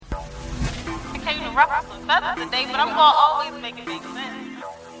to ruffle some feathers today, but I'm gonna always make it make sense.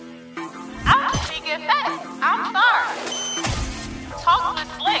 I'm just speaking facts. I'm sorry. Talk with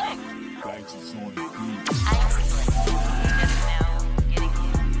Slick. Thanks, it's on the beat. I am Slick. Just now getting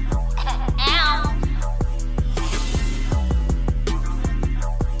here. Ow.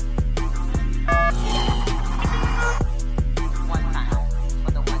 One time.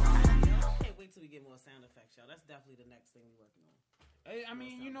 For the one time. I can't wait till we get more sound effects, y'all. That's definitely the next thing we're working on. I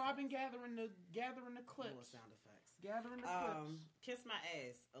mean, you know, I've been gathering the clips. More sound effects. Gathering the clips. Kiss my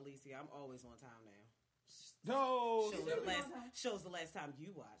ass, Alicia. I'm always on time now. No. Shows the last time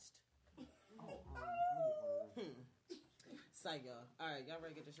you watched. Say y'all. All right, y'all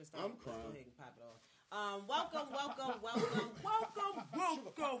ready to get this shit started? I'm crying. Let's go ahead and pop it off. Welcome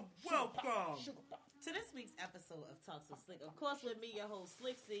to this week's episode of Talks with Slick. Of course, with me, your host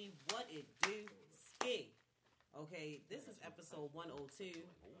Slick C. What it do, Ski? Okay, this is episode 102.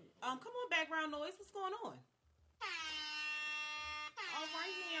 Come on, background noise. What's going on? All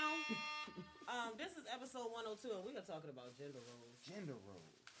right now. This is episode 102, and we are talking about gender roles. Gender roles.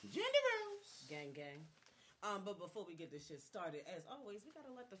 Gang. But before we get this shit started, as always, we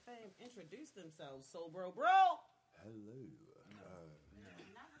gotta let the fam introduce themselves. So, bro. Hello.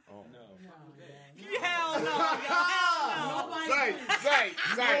 Hell no, y'all. Say.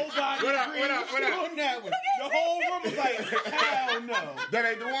 What up? Doing that one. The whole room was like, hell no. That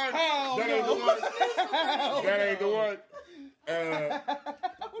ain't the one. That ain't the one.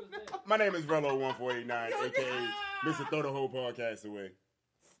 My name is Rello1489, aka Mr. Throw the Whole Podcast Away.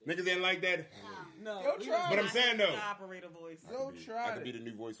 Niggas ain't like that. No. Yo, try But I'm saying though, Operator voice. I could be the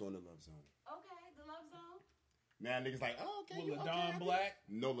new voice on the Love Zone. Okay, the Love Zone. Now niggas like, oh, okay. Will you LaDon okay. Black?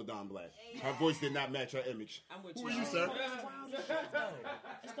 No LaDon Black. Her voice did not match her image. I'm with Who you. are you, sir?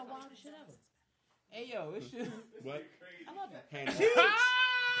 It's the wildest shit ever. Hey, yo, it's just... What? I love it. Hands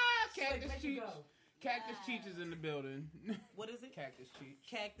Cactus Cheech is in the building. What is it? Cactus Cheech.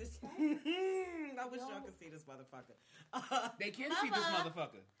 Cactus. I wish y'all could see this motherfucker. They can see this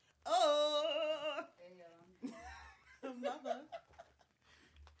motherfucker. Oh. Mother.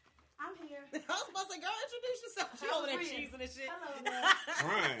 I'm here. I was supposed to say, girl, introduce yourself. She over there cheesing and shit. Hello, man.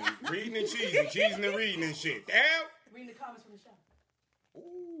 Crying, reading and cheesing and reading and shit. Damn. Reading the comments from the show.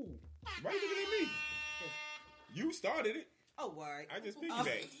 Ooh. Why you looking at me? You started it. Oh, word. I just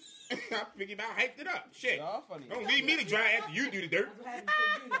piggybacked. I piggybacked, hyped it up. Shit. Y'all funny. Don't leave me to dry after you do the dirt. I'm happy to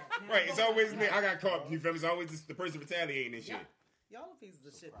do that. Now, Right, it's always me. I got caught. You feel me? It's always the person retaliating and shit. Y'all are pieces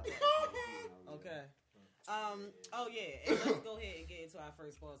of shit. Okay. Oh, yeah. And let's go ahead and get into our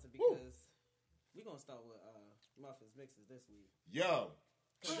first sponsor because we're going to start with Muffins Mixes this week. Yo.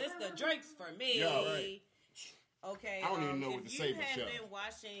 Because it's the drinks for me. Yo, right. Okay. I don't even know what to say for If sure. you have been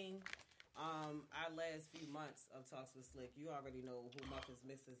watching our last few months of Talks with Slick, you already know who Muffins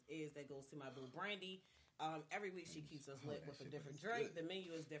Mixes is. That goes to my boo Brandy. Every week she keeps us lit with a different drink. The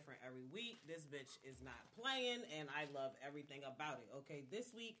menu is different every week. This bitch is not playing, and I love everything about it. Okay,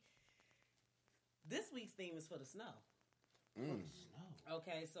 this week's theme is for the snow.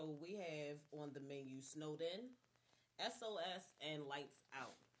 Okay, so we have on the menu Snowed In, SOS, and Lights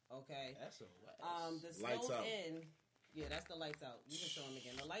Out. Okay, SOS. the Lights Snowed Out. In, yeah, that's the Lights Out. You can show them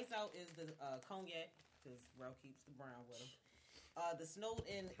again. The Lights Out is the cognac because Rel keeps the brown with him. The Snowed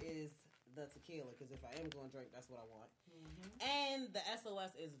In is the tequila because if I am going to drink, that's what I want. And the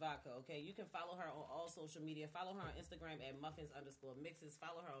SOS is vodka. Okay, you can follow her on all social media. Follow her on Instagram at muffins_mixes.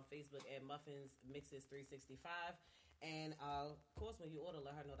 Follow her on Facebook at muffinsmixes365. And of course, when you order,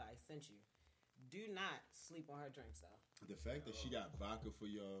 let her know that I sent you. Do not sleep on her drinks though. The fact that she got vodka for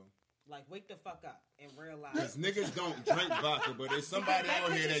y'all. Like, wake the fuck up and realize. Because niggas don't drink vodka, but there's somebody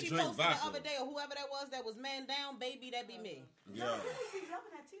out here that she drink posted vodka. the other day, or whoever that was man down, baby, that be me. Yeah. People be loving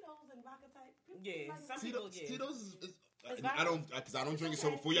that Tito's and vodka type. People Yeah, like some that. people, yeah. Tito's is It's I don't, because I don't drink it.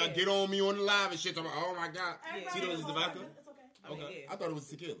 So before y'all Yeah. get on me on the live and shit, I'm like, oh my god, Everybody Tito's is knows the vodka. It's okay. I mean, Okay, yeah. I thought it was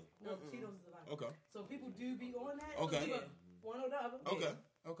tequila. No, Tito's is the vodka. Okay, So people do be on that. Okay. So one or the other.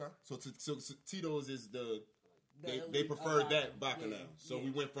 okay. So Tito's is they elite prefer of that vodka. vodka Yeah. now. So Yeah. we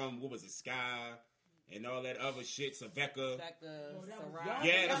went from what was it, Sky and all that other shit, Savecca. Syrah.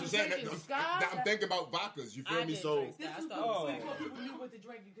 Yeah, that's what I'm saying. drinking Sky? I'm thinking about vodkas. You feel I me? didn't So drink This Sky. I was started before with people knew what to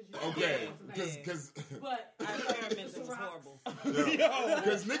drink because you. okay, Yeah. because But I experimented. It was horrible.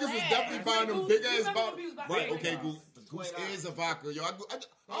 because niggas was definitely buying them big ass bottles. Right? Right. Okay, Goose is a vodka. Yo, I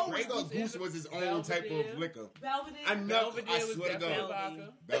always Grey thought Goose Goose is was his own Belvedere. type of liquor. Belvedere. I know. Belvedere I was swear to definitely God.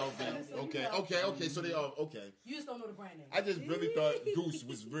 vodka. Belvedere. So you Okay. know. Okay. So they are okay. You just don't know the brand name. I just really thought Goose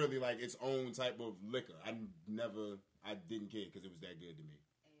was really like its own type of liquor. I didn't care because it was that good to me.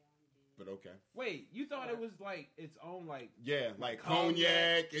 But okay. Wait, you thought it was like its own like Yeah, like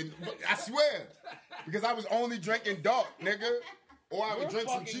Cognac. cognac and I swear. because I was only drinking dark, nigga. Or I would You're drink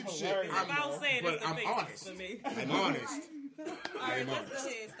some fucking cheap shit. hilarious. If I was saying but it's the I'm basics honest. for me. I'm honest. All right, I'm let's go honest.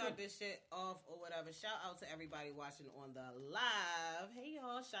 ahead and start this shit off or whatever. Shout out to everybody watching on the live. Hey,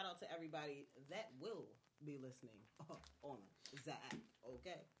 y'all. Shout out to everybody that will be listening on Zach.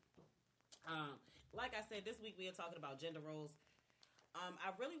 Okay. Like I said, this week we are talking about gender roles.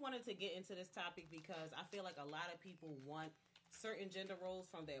 I really wanted to get into this topic because I feel like a lot of people want certain gender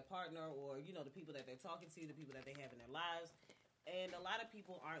roles from their partner or, you know, the people that they're talking to, the people that they have in their lives. And a lot of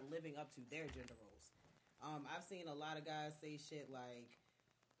people aren't living up to their gender roles. I've seen a lot of guys say shit like,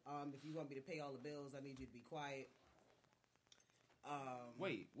 if you want me to pay all the bills, I need you to be quiet.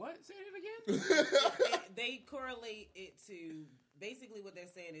 Wait, what? Say it again? They correlate it to basically what they're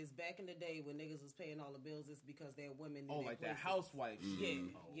saying is back in the day when niggas was paying all the bills, it's because their women knew Oh, their like that places. housewife shit.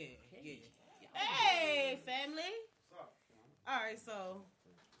 Yeah. Hey, family. All right, so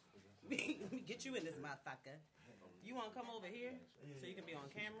let me get you in this motherfucker. You want to come over here so you can be on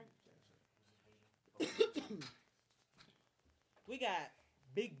camera? We got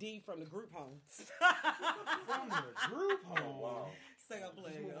Big D from the group home. From the group home. Wow. Say I'm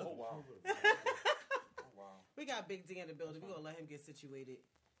playing, yo. Oh, wow. We got Big D in the building. We're going to let him get situated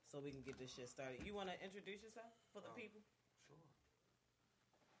so we can get this shit started. You want to introduce yourself for the people? Sure.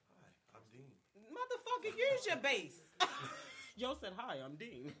 Hi, I'm Dean. Motherfucker, use your bass. Yo said, hi, I'm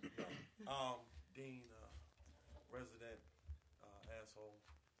Dean. Dean, resident asshole,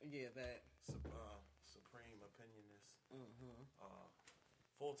 Yeah, that. supreme opinionist.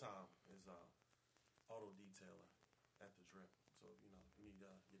 Full time is auto detailer at the Drip. So you know, you need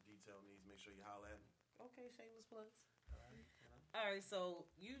your detail needs. Make sure you holler at me. Okay, shameless plugs. All right, so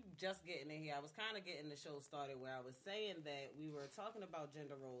you just getting in here. I was kind of getting the show started where I was saying that we were talking about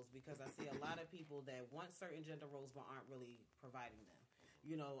gender roles because I see a lot of people that want certain gender roles but aren't really providing them.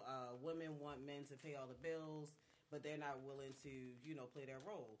 You know, women want men to pay all the bills, but they're not willing to, you know, play their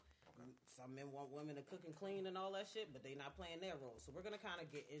role. Some men want women to cook and clean and all that shit, but they're not playing their role. So we're going to kind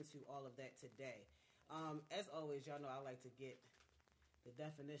of get into all of that today. As always, y'all know I like to get the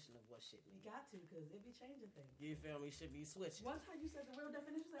definition of what shit means. You got to, because it be changing things. You feel me? Should be switching. One time you said the real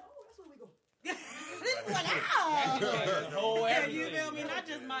definition, like, oh, that's where we go. It's like, oh! The whole Yeah, you everything. feel me? Not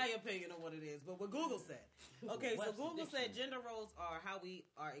just my opinion of what it is, but what Google said. Okay, so Google said gender roles are how we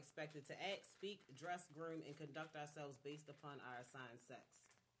are expected to act, speak, dress, groom, and conduct ourselves based upon our assigned sex.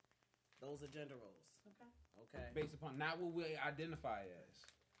 Those are gender roles. Okay. Based upon not what we identify as.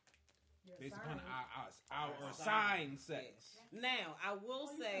 You're Based assigned. upon our assigned sex. Now, I will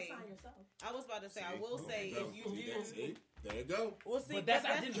Oh, you say, can assign yourself. I was about to say, I will say, if you do. See? There you go. Well, see, But that's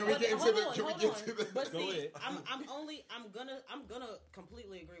Can we get into the? But Go see, ahead. I'm gonna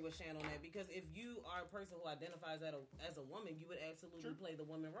completely agree with Shan on that because if you are a person who identifies as a woman, you would absolutely play the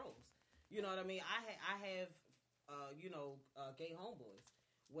women roles. You know what I mean? I have gay homeboys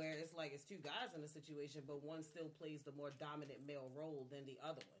where it's like it's two guys in a situation, but one still plays the more dominant male role than the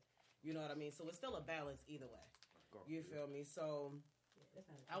other one. You know what I mean? So it's still a balance either way. You feel me? So Yeah, that's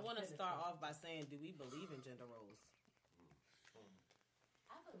not a I want to business start card. off by saying, do we believe in gender roles?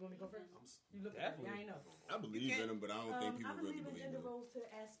 You want me to go first? You look at Definitely. me. I ain't know. I believe in them, but I don't think people I really believe in believe in gender them. roles to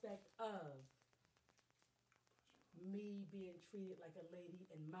the aspect of me being treated like a lady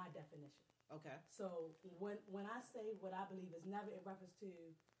in my definition. Okay. So when I say what I believe is never in reference to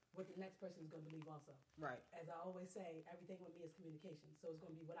what the next person is going to believe also. Right. As I always say, everything with me is communication. So it's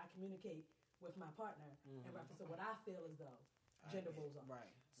going to be what I communicate with my partner in reference to what I feel as though gender roles are.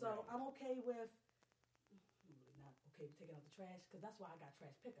 Right. So I'm okay with, not okay with taking out the trash, because that's why I got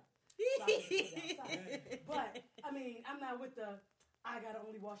trash pickup. So I can take it outside. But, I mean, I'm not with the, I got to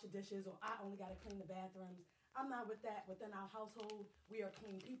only wash the dishes or I only got to clean the bathrooms. I'm not with that. Within our household, we are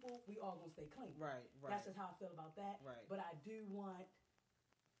clean people. We all going to stay clean. Right. Right. That's just how I feel about that. Right. But I do want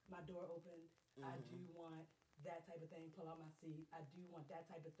my door open. I do want that type of thing, pull out my seat. I do want that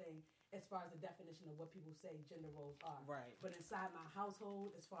type of thing as far as the definition of what people say gender roles are. Right. But inside my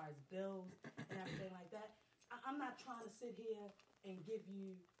household, as far as bills and everything like that, I'm not trying to sit here and give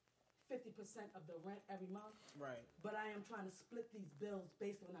you 50% of the rent every month, Right. but I am trying to split these bills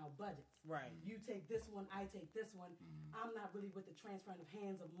based on our budgets. Right. You take this one, I take this one. I'm not really with the transferring of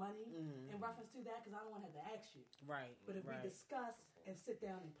hands of money in reference to that because I don't want to have to ask you. Right. But if right. we discuss and sit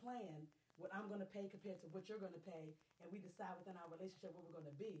down and plan what I'm going to pay compared to what you're going to pay, and we decide within our relationship what we're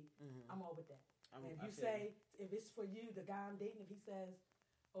going to be, I'm all with that. And if you say, if it's for you, the guy I'm dating, if he says,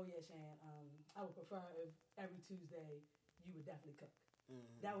 oh yeah, Shan, I would prefer if every Tuesday you would definitely cook.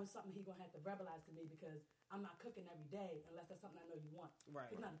 That was something he's going to have to verbalize to me because I'm not cooking every day unless that's something I know you want.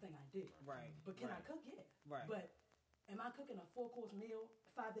 Right. It's not a thing I do. Right. But can I Right. cook? Yeah. Right. But am I cooking a 4-course meal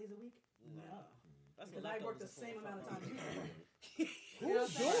 5 days a week? No. Because I work the same amount of time you do.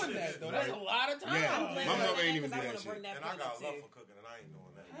 Who's doing that though? That's a lot of time. Yeah. My mother ain't even do that shit. shit. And I got love for cooking, and I ain't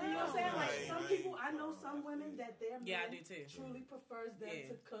doing that. You know what I'm saying? Like some people, I know some women that their Yeah, I man do too. truly prefers them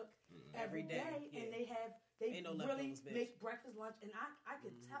to cook Every every day, day, and yeah. they Ain't no really leftovers, bitch. make breakfast, lunch, and I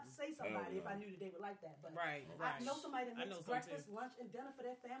could say somebody if I knew that they would like that. But Right. I know somebody that I know makes some breakfast, too. lunch, and dinner for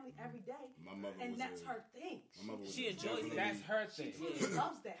their family every day, My mother and was that's a- her thing. My mother was She a enjoys it. definitely- That's her She thing. truly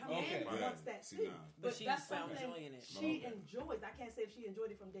loves that. Her Okay. man loves that See, too. nah. But she's that's found something joy in it. she Okay. enjoys. I can't say if she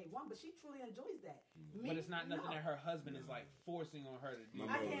enjoyed it from day one, but she truly enjoys that. Me, But it's not nothing no. that her husband is like forcing on her to do. My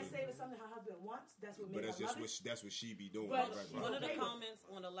I mother- can't say if it's something her husband wants. That's what But makes that's her love just it. that's what she be doing. But Right, One of the Okay. comments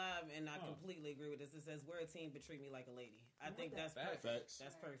on the live, and I completely agree with this. It says, "We're a team, but treat me like a lady." I think that's perfect. Facts.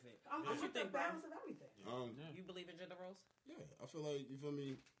 That's perfect. I'm What you with the think, Brian? balance of everything. You believe in gender roles? Yeah, I feel like, you feel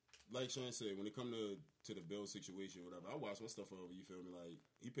me, like Sean said, when it come to the bill situation, whatever, I watch my stuff over, you feel me, like,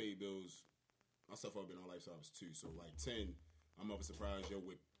 he paid bills, my stuff over been on life service too, so like 10, I'm ever surprised, yo,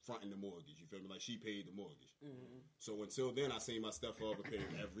 with fronting the mortgage, you feel me, like, she paid the mortgage. So until then, I seen my stuff over paid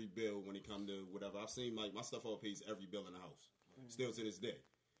every bill when it come to whatever, I've seen, like, my stuff over pays every bill in the house, still to this day.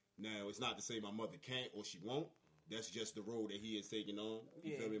 Now, it's not to say my mother can't or she won't. That's just the road that he is taking on.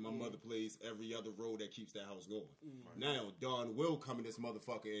 You feel me? My mother plays every other road that keeps that house going. Now, Dawn will come in this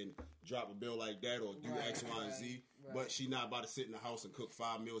motherfucker and drop a bill like that or do X, Y, and Z. But she not about to sit in the house and cook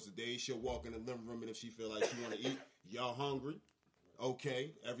 5 meals a day. She'll walk in the living room, and if she feel like she want to eat, y'all hungry?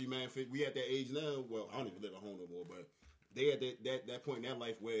 Okay. Every man fit. We at that age now. Well, I don't even live at home no more, but they at that point in their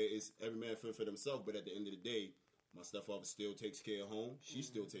life where it's every man fit for themselves. But at the end of the day, my stepfather still takes care of home. She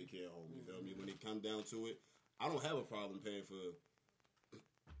still take care of home. You feel me? When it come down to it, I don't have a problem paying for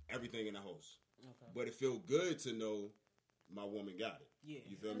everything in the house. But it feel good to know my woman got it. Yeah.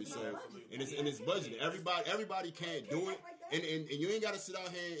 You feel me? It's So my budget. and it's budgeted. Everybody can't do it. And you ain't gotta sit out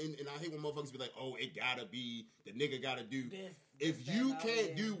here and I hate when motherfuckers be like, oh, it gotta be the nigga gotta do. If you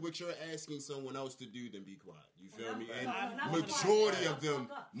can't do what you're asking someone else to do, then be quiet. You feel me? And majority of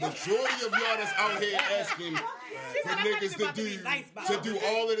y'all that's out here asking for niggas to do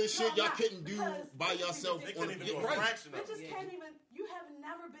all of this shit y'all couldn't do by yourself. They On couldn't even get do a right. fraction of It it. just can't even. You have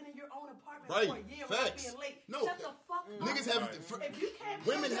never been in your own apartment Right. for a year without Facts. being late. No. Shut the fuck up. Niggas have If you can't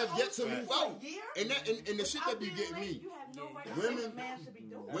women pay have your yet to own move shit for out, a year and the shit that without be being getting late, me. you have no right to say Women- what a man should be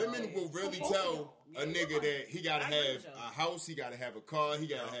doing. Women will really tell a nigga that he gotta have a house, he gotta have a car, he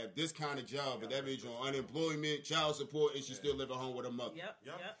gotta have this kind of job, but that bitch on unemployment, child support, and she still live at home with her mother.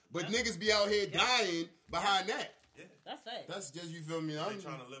 But niggas be out here dying behind that. That's it. That's just, you feel me? They I'm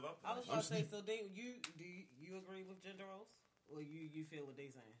trying to live up to I was that. about to say, so do you agree with gender roles, or you feel what they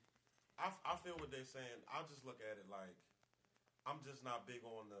saying? I feel what they're saying. I just look at it like I'm just not big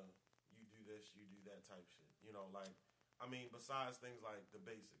on the you do this, you do that type shit. You know, like I mean, besides things like the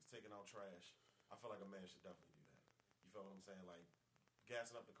basics, taking out trash, I feel like a man should definitely do that. You feel what I'm saying? Like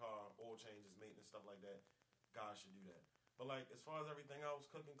gassing up the car, oil changes, maintenance, stuff like that. Guys should do that. But like as far as everything else,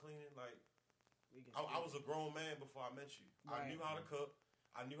 cooking, cleaning, like I was a grown man before I met you. I knew how to cook.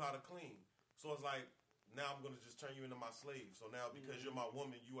 I knew how to clean. So it's like now I'm gonna just turn you into my slave. So now because you're my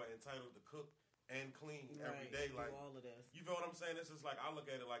woman, you are entitled to cook and clean every day. Like all of this. you feel what I'm saying? This is like I look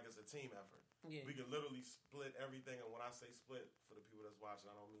at it like it's a team effort. Yeah. We can literally split everything, and when I say split, for the people that's watching,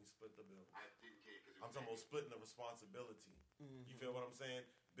 I don't mean split the bill. I'm talking about splitting the responsibility. You feel what I'm saying?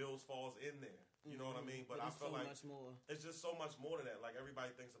 Bills falls in there. You know what I mean? But I feel so like much more. it's just so much more to that. Like everybody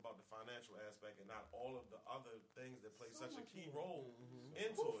thinks about the financial aspect and not all of the other things that play such a key role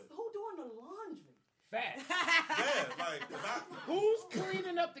into it. Who doing the laundry? Facts. Yeah, like 'cause Who's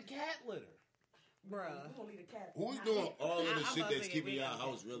cleaning up the cat litter? Bruh. We gonna leave the cat. Who's doing all of the I'm shit about to that's say keeping we your got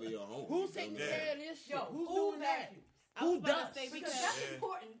house really your home? Who's You feel taking me? care of this shit? Yo, Who's who doing that? vacuums? I was Who about to does? say Because because that's Yeah.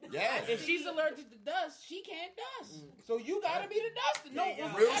 important. Yes. If she's allergic to dust, she can't dust. So you gotta be the duster. No,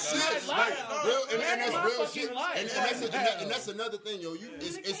 Yeah. Real that's shit, my like life. real, and That's that's my real fucking shit. life. And that's another thing, yo.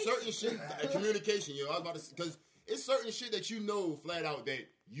 It's certain shit, communication, yo. I was about to, because it's certain shit that you know flat out that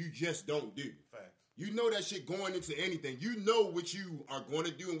you just don't do. facts. You know that shit going into anything. You know what you are going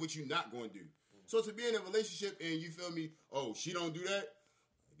to do and what you're not going to do. So to be in a relationship and you feel me, oh, she don't do that,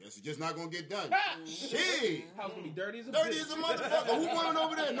 I guess it's just not going to get done. Shit. House gonna be dirty as a Dirty bitch. as a motherfucker. Who going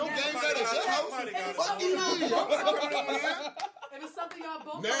over there? No games at your house. Somebody got it. Fuck you, mean? I'm coming over here. If it's something y'all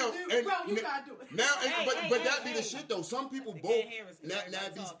both Now, don't do, and- bro, you n- gotta do it. Now, Hey, but hey, that be hey, the hey. shit though. Some people They both. can't hear us. Now, Everybody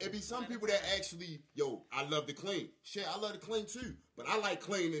it be talking. some people that actually, yo, I love to clean. Shit, I love to clean too. But I like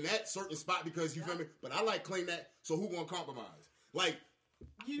cleaning that certain spot because you feel me. But I like clean that. So who gonna compromise? Like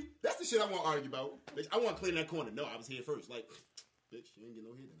you. That's the shit I want to argue about. Bitch, I want to clean that corner. No, I was here first. Like, bitch, you ain't get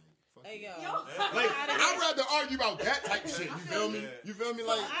no here tonight. Fuck Hey you. yo. Yo. Like, I'd rather argue about that type shit. You feel me? You feel me? So,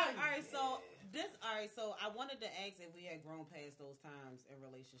 Like, all right, so All right. So I wanted to ask if we had grown past those times in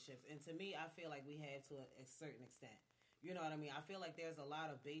relationships, and to me, I feel like we have to a certain extent. You know what I mean? I feel like there's a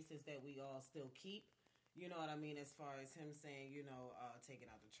lot of bases that we all still keep. You know what I mean? As far as him saying,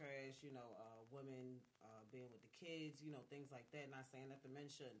 taking out the trash, women being with the kids, things like that. Not saying that the men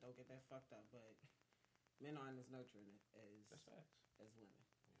shouldn't. Don't get that fucked up. But men aren't as nurturing as women.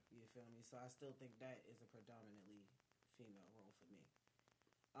 You feel me? So I still think that is a predominantly female role for me.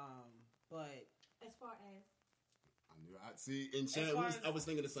 But as far as I see in chat, I was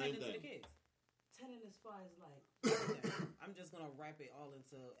thinking the same thing. To the kids. Tending as far as like, I'm just gonna wrap it all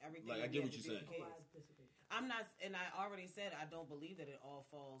into everything. Like I get what you're saying. I'm not, and I already said I don't believe that it all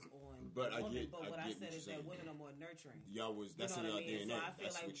falls on but women. But what I said is that women are more nurturing. That's in y'all DNA. So I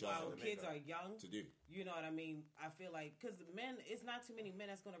feel like while kids are young, to do. You know what I mean? I feel like because men, it's not too many men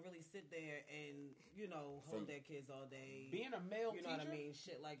that's gonna really sit there and hold their kids all day. Being a male, you know what I mean?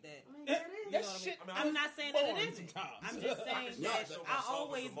 Shit like that. I mean, that is. That shit. I'm not saying that it isn't. I'm just saying that I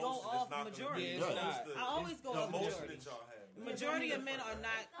always go off majority. I always go off majority. Majority of men are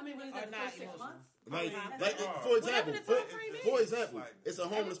not. I mean, are not emotional. Like for example, it's a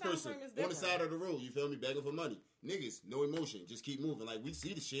homeless person on the side of the road. You feel me? Begging for money. Niggas, no emotion. Just keep moving. Like we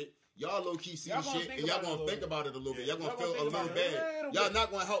see the shit. Y'all low key see the shit, and y'all gonna think about it a little bit. Y'all gonna feel a little bad. Y'all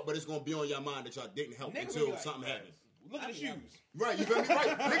not gonna help, but it's gonna be on your mind that y'all didn't help until something happened. Look at the shoes. Right, you feel me?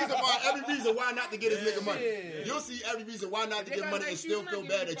 Right. Niggas will find every reason why not to get this nigga money. You'll see every reason why not to get money and still feel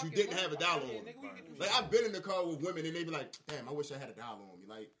bad that you didn't have $1 on you. Like, I've been in the car with women and they be like, damn, I wish I had $1 on me.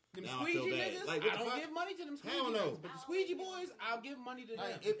 Like, them now I feel squeegee bad. niggas, Like, I don't give money to them squeegee niggas. But the squeegee boys, I'll give money to them.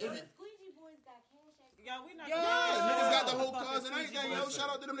 The squeegee boys got cash. Yeah, we not. Niggas got the whole cars and everything. Yo, shout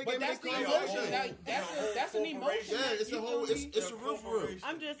out to them. They gave me that's the their emotion. car. That's an emotion. Yeah, it's a whole. It's a real for real.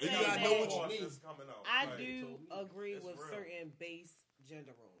 I'm just And saying you gotta know what that you need. I do agree with certain base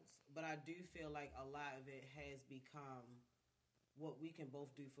gender roles, but I do feel like a lot of it has become what we can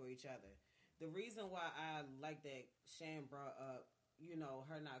both do for each other. The reason why I like that Shan brought up,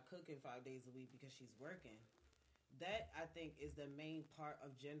 her not cooking 5 days a week because she's working, that I think is the main part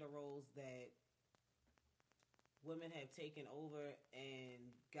of gender roles that women have taken over and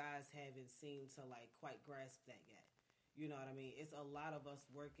guys haven't seemed to quite grasp that yet. You know what I mean? It's a lot of us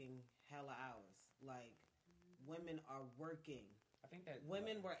working hella hours. Like, women are working. I think that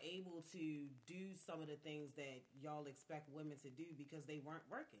women were able to do some of the things that y'all expect women to do because they weren't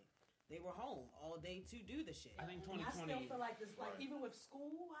working. They were home all day to do the shit. I think I still feel like this, even with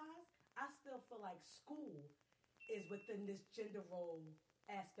school-wise, I still feel like school is within this gender role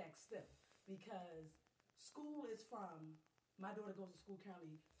aspect still. Because school is my daughter goes to school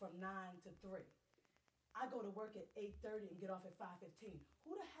currently from 9 to 3. I go to work at 8:30 and get off at 5:15.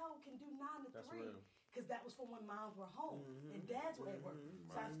 Who the hell can do 9 to 3? Because that was for when moms were home and dads were at work.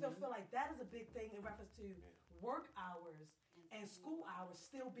 So I still feel like that is a big thing in reference to work hours and school hours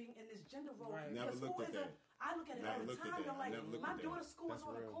still being in this gender role. Right. Never looked at that. I look at it all the time. I'm like, my daughter's school is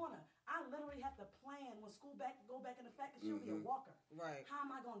on the corner. I literally have to plan when school go back in effect because she'll be a walker. Right. How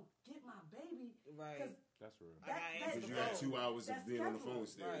am I going to get my baby? Right. That's real. Because you had 2 hours of being on the phone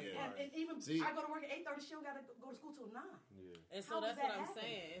still. Right. Yeah. And even I go to work at 8:30. She don't got to go to school till 9. Yeah. And so that's what I'm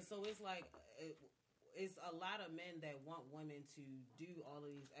saying. And so it's like it's a lot of men that want women to do all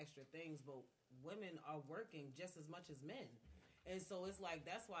of these extra things, but women are working just as much as men. And so it's like,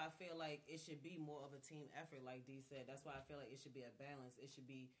 that's why I feel like it should be more of a team effort, like Dee said. That's why I feel like it should be a balance. It should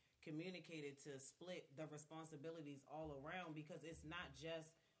be communicated to split the responsibilities all around, because it's not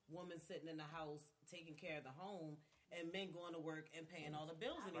just women sitting in the house taking care of the home and men going to work and paying all the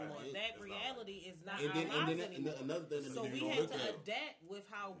bills anymore. Right. That reality is not and our lives then anymore. Another thing so we have to adapt with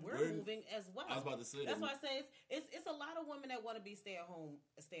how we're moving as well. I was about to say that's why I say it's a lot of women that want to be stay at home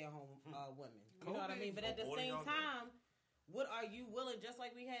women. You know what I mean? But at the same time, what are you willing? Just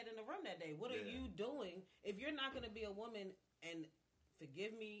like we had in the room that day, what are you doing if you're not going to be a woman? And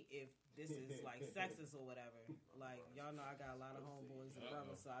forgive me if this is like sexist or whatever. Like, y'all know I got a lot of homeboys and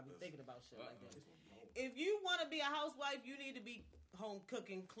brothers, so I be thinking about shit like that. If you want to be a housewife, you need to be home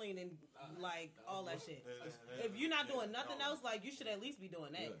cooking, cleaning, like all that shit. If you're not doing nothing else, like, you should at least be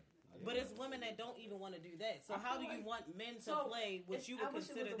doing that. But it's women that don't even want to do that. So how do you want men to play what you would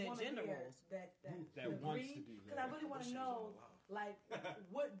consider their gender roles? That wants to do that. Because I really want to know, like,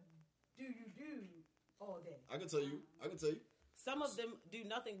 what do you do all day? I can tell you. Some of them do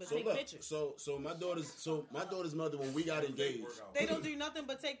nothing but take pictures. So my daughter's mother, when we got engaged, they don't do nothing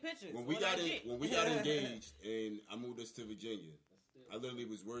but take pictures. When we got engaged and I moved us to Virginia, I literally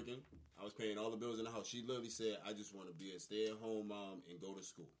was working. I was paying all the bills in the house. She literally said, "I just want to be a stay-at-home mom and go to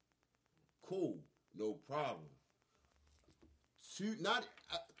school." Cool, no problem.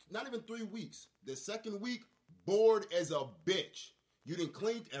 not even 3 weeks. The second week, bored as a bitch. You done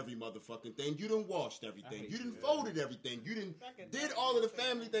cleaned every motherfucking thing. You done washed everything. You done folded everything. You done did all of the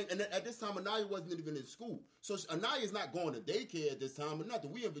family thing. And at this time, Anaya wasn't even in school. So Anaya's not going to daycare at this time or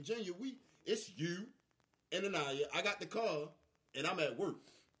nothing. We in Virginia. It's you and Anaya. I got the car, and I'm at work.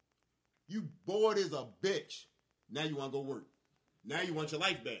 You bored as a bitch. Now you want to go work. Now you want your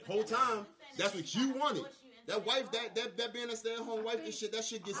life back. Whole time, that's what you wanted. That wife, that being a stay-at-home wife, that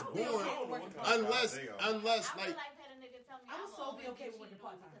shit gets boring. Unless like. I would so be okay with working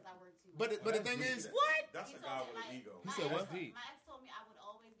part time. But the thing is, what? That's a guy with an ego. He said what? My ex told me I would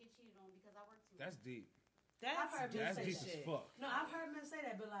always get cheated on because I work too much. That's deep. I've heard men say That's deep shit. as fuck. No, I've heard men say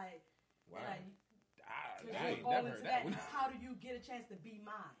that, but like, Wow. like I ain't all never into heard that one. how do you get a chance to be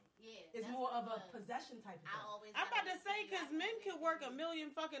mine? Yeah, It's that's more of a because possession type of I thing. always. I'm about to gotta say be because men can work 1,000,000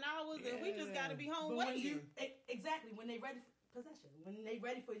 fucking hours and we just gotta be home But when waiting. exactly when they ready for possession, when they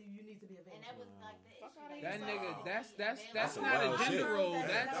ready for you, you need to be available. And that was like the Fuck issue. outta They That here. was nigga, like, that's a not a wild gender shit. role.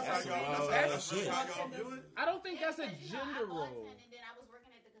 That's how That's y'all do it. I don't think that's a Because, you know, gender I'm role. bartending, then I was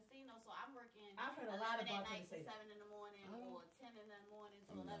working at the casino, so I'm working. I've heard a lot of 11 at bartenders night say to that. 7 in the morning, or 10 in the morning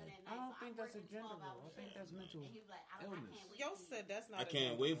to 11 at night. I don't so think I'm that's a working gender 12-hour role. I think shifts. that's mental And he was like, I illness. can't wait. Yo to see said that's not. I a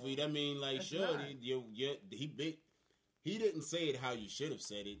can't gender wait for role. you. That mean like, That's sure, he didn't say it how you should have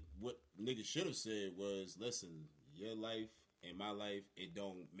said it. What nigga should have said was, listen, your life and my life, it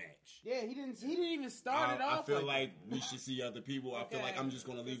don't match. Yeah, he didn't even start it I off. feel like we should see other people. I feel Okay. like I'm just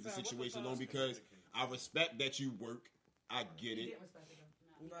gonna leave the What the situation fuck? alone because I respect that you work. I get He it. didn't respect it though.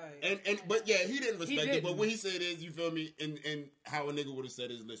 Right. But yeah, he didn't respect it. But didn't. what he said is, you feel me, and how a nigga would have said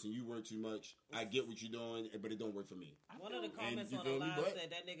is, listen, you work too much. I get what you're doing, but it don't work for me. One of the comments you on feel the me, live but-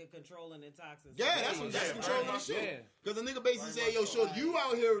 said that nigga controlling and toxic. Yeah, that's controlling the right. shit. Yeah. Because the nigga basically said, yo, sure, you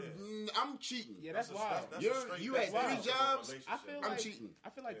out here, I'm cheating. Yeah, that's wild. You had 3 jobs. I feel I'm like cheating. I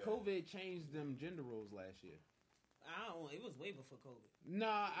feel like Yeah. COVID changed them gender roles last year. I don't know. It was way before COVID.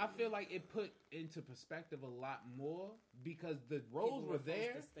 Nah, I feel like it put into perspective a lot more because the roles People were were forced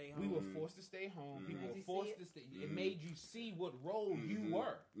there. to stay We home. were forced to stay home. People Made were you forced see to it. stay. It made you see what role you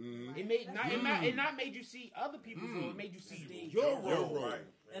were. Mhm. It made it not made you see other people's role. It made you see your role. Right.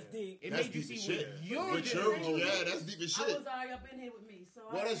 That's deep. It That's made you deep see as what shit. your With gender your role. yeah, that's deep as I shit. was already up in here with me, so.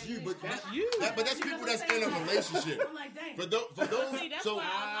 Well, I that's you, can't but be- That's you. but that's You know people what I'm that's in a saying? relationship. I'm like, dang. For those, See, that's so why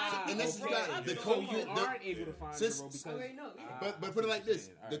I like and this is people got broke the up. So you COVID. aren't able to find since- your role because. I already know, yeah. But I put it see like what you're this: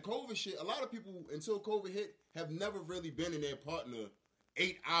 saying. All the right. COVID shit. A lot of people until COVID hit have never really been in their partner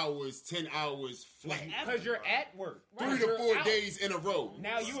 8 hours, 10 hours flat, Because you're at work. 3 to You're 4 out. days in a row.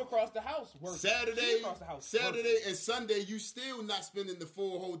 Now you across the house working. She Saturday, across the house working. and Sunday, you still not spending the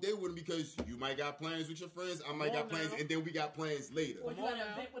full whole day with them because you might got plans with your friends. I might Come got on plans, now. and then we got plans later. Or you got an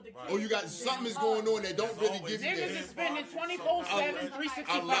event with the kids. Or you got something is going on that don't really give you Niggas that. is spending 24/7,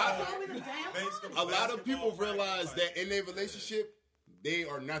 A lot 365. A lot of people realize that in their relationship, they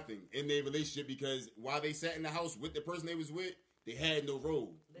are nothing in their relationship because while they sat in the house with the person they was with, they had no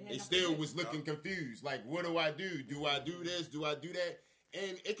role. They still was looking confused. Like, what do I do? Do I do this? Do I do that?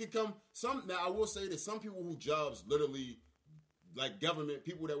 And it could come now I will say that some people who jobs literally like government,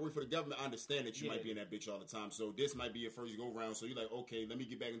 people that work for the government understand that you might be in that bitch all the time. So this might be your first go round. So you're like, okay, let me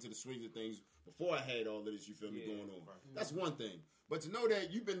get back into the swings of things before I had all of this, you feel me, going on. That's one thing. But to know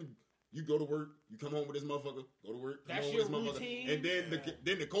that you go to work, you come home with this motherfucker, go to work, come That's home your with this motherfucker, routine? and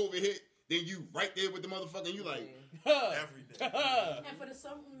then the COVID hit, then you right there with the motherfucker, and you like, Every day. And for the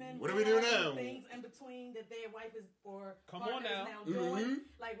certain men, What do we do realize now? Things in between that their wife is or Come on partner is now. doing.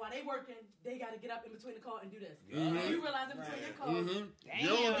 Like while they working, they got to get up in between the car and do this. And you realize in between your cars, Damn. you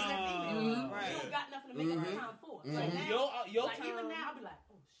don't Right. got nothing to make up time for. Like now, Your like even time- now, I'll be like,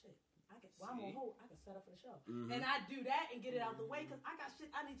 oh shit, I'm on hold. I can set up for the show, and I do that and get it out the way because I got shit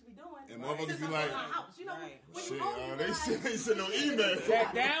I need to be doing. And motherfuckers since be I'm like, in my house, you know, Right. when shit, you own, they send no email.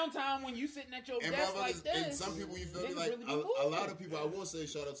 That downtime when you sitting at your And desk like motherfuckers, this. and some people, you feel me, niggas like really be a moving. lot of people. I will say,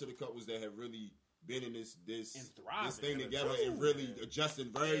 shout out to the couples that have really been in this And thriving. this thing And together adjusting. and really adjusting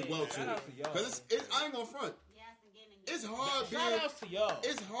very well to shout it. out to y'all. Because I ain't gonna front. Yes, and getting It's hard Shout being. outs to y'all.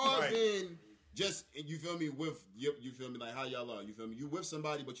 It's hard Right. being just, you feel me, with you feel me, like how y'all are. You feel me? You with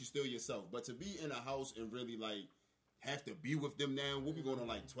somebody, but you still yourself. But to be in a house and really like have to be with them now. We'll be going on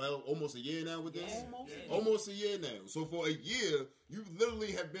like 12, almost a year now with this. Almost a year now. So for a year, you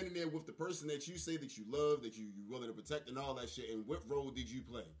literally have been in there with the person that you say that you love, that you willing to protect, and all that shit. And what role did you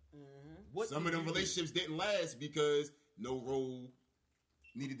play? What Some did of them you do? relationships didn't last because no role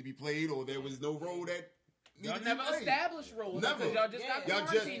needed to be played, or there was no role that needed Y'all to never be played. established roles. Never. Because y'all just got Y'all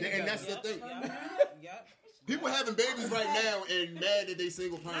just, quarantined and that's the together. thing. Yep. People having babies right now and mad that they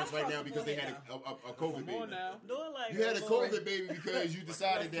single parents right now Not because they had fucking a COVID Come on baby. now. Do it like You had a Lord. COVID baby because you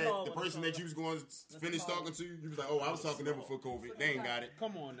decided Let's that go the with person the that you was going to finish go. talking to, you was like, oh, I was talking to them before COVID. They ain't got it.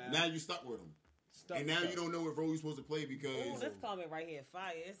 Come on now. Now you stuck with them. And now you don't know what role you're supposed to play because... Ooh, this comment right here,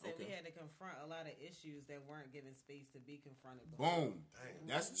 fire. It said we Okay. had to confront a lot of issues that weren't given space to be confronted before. Boom.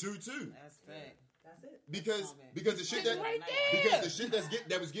 That's true, too. That's fact. That's it. Because the shit That's that... right there. Because the shit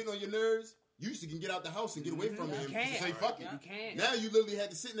that was getting on your nerves, you used to can get out the house and get away from it and can't. say fuck it. You can't. Now you literally had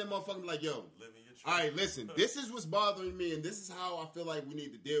to sit in that motherfucker and be like, yo, Living your truth. all right, listen, this is what's bothering me and this is how I feel like we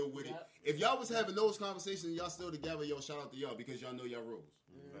need to deal with it. If y'all was having those conversations and y'all still together, yo, shout out to y'all because y'all know y'all roles.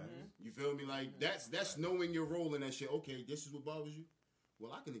 You feel me? Like, that's knowing your role in that shit. Okay, this is what bothers you?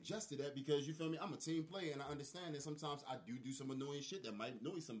 Well, I can adjust to that because, you feel me, I'm a team player and I understand that sometimes I do some annoying shit that might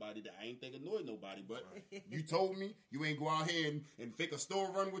annoy somebody that I ain't think annoyed nobody. But you told me you ain't go out here and fake a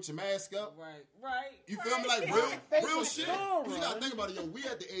store run with your mask up. Right. You feel me? Like, real shit. 'Cause you gotta think about it, yo. We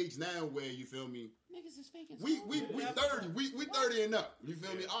at the age now where, you feel me, Niggas is faking. we 30. We 30 and up. You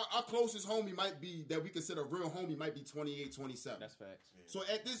feel me? Our closest homie might be, that we consider a real homie, might be 28, 27. That's facts. So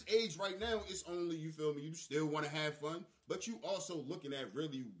at this age right now, it's only, you feel me, you still want to have fun, but you also looking at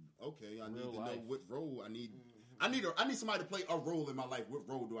really, okay, I need Real to know life. what role I need. I need somebody to play a role in my life. What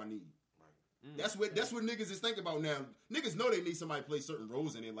role do I need? That's what niggas is thinking about now. Niggas know they need somebody to play certain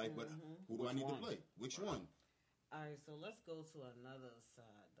roles in their life, but who do I need to play? Which one? All right, so let's go to another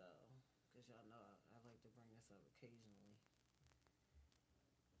side, though, because y'all know I like to bring this up occasionally.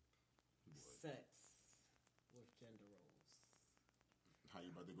 Sex with gender roles. How you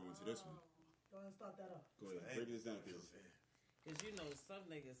about to go into this one? Go ahead and start that off. Go ahead, break this down, Theo. Because, you know, some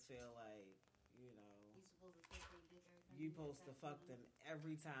niggas feel like, you know, You you supposed to take their dick every time supposed to fuck them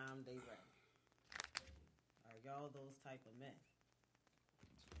every time they ready. Are y'all those type of men?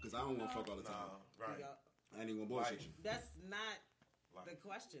 Because I don't want to fuck all the time. Nah, right. Y'all- I ain't even gonna bullshit you. That's not Like, the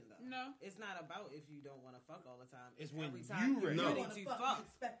question, though. No. It's not about if you don't want to fuck all the time. It's when every you time you're ready. No. ready Wanna to fuck, fuck. you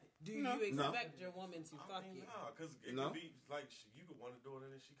expect it. Do No. you expect your woman to fuck you? nah, because it No. could be like you could want to do it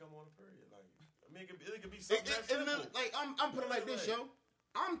and then she come on a period. Like, I mean, it could be It, something that's it, simple. like I'm putting it like this, yo.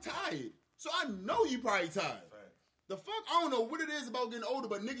 I'm tired, so I know you probably tired. Facts. The fuck, I don't know what it is about getting older,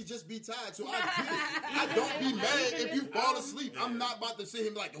 but niggas just be tired. So I get it. I don't be mad if you fall asleep. I'm not about to sit here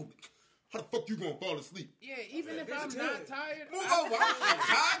and be like, oh, how the fuck you gonna fall asleep? Yeah, even if Bitch, I'm good. not tired, Move over. I'm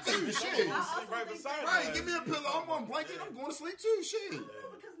tired too. Shit. Sleep right beside Right, her. give me a pillow. I'm on a blanket. I'm going to sleep too. Shit. No,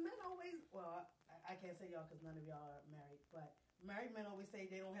 because men always, well, I can't say y'all because none of y'all are married, but married men always say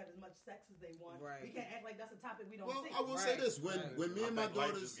they don't have as much sex as they want. Right. We can't act like that's a topic we don't Well, see. I will say Right, this: when right. me and I my think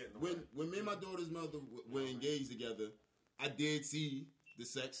life daughters, is getting away. when me and my daughter's mother were engaged together, I did see the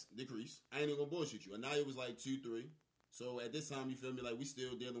sex decrease. I ain't even gonna bullshit you. And now it was like 2, 3. So at this time, you feel me? Like we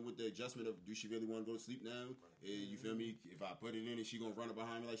still dealing with the adjustment of do she really want to go to sleep now? You feel me? If I put it in and she gonna run it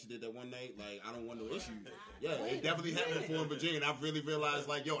behind me like she did that one night, like I don't want no issue. Yeah, it definitely happened before in Virginia. And I've really realized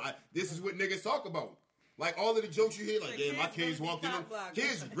like, yo, this is what niggas talk about. Like all of the jokes you hear, like, The yeah, my kids kids really be walked in. cock blocking.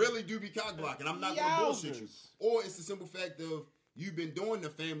 Kids really do be cock blocking. I'm not gonna bullshit you. Or it's the simple fact of you've been doing the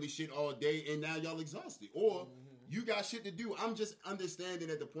family shit all day and now y'all exhausted. Or you got shit to do. I'm just understanding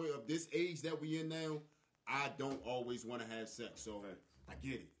at the point of this age that we in now, I don't always want to have sex. So I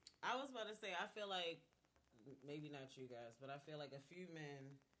get it. I was about to say, I feel like, maybe not you guys, but I feel like a few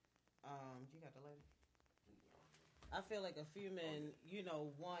men, you got the lady? I feel like a few men, you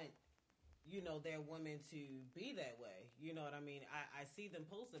know, want, you know, their women to be that way. You know what I mean? I see them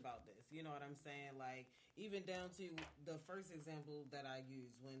post about this. You know what I'm saying? Like, even down to the first example that I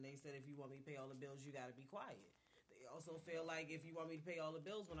used when they said, if you want me to pay all the bills, you got to be quiet. They also feel like if you want me to pay all the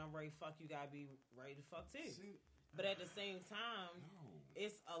bills when I'm ready to fuck, you got to be ready to fuck too. But at the same time,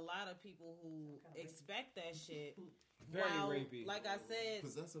 it's a lot of people who expect that shit. Very while, rapey. like I said,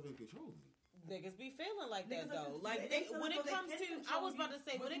 Possessive and controlling. niggas be feeling like that Niggas are though. just- Like they feel when as it though they comes can to, I control was about you to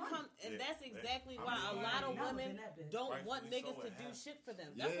say when with it money. comes, and Yeah. that's exactly Yeah. why I'm a sorry. lot of That was women in that bitch. don't Rightfully want niggas so, to it do happens. shit for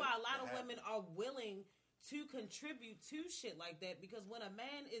them. Yeah. That's why a lot of It women are willing to contribute to shit like that because when a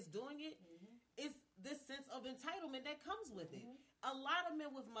man is doing it, it's this sense of entitlement that comes with it. A lot of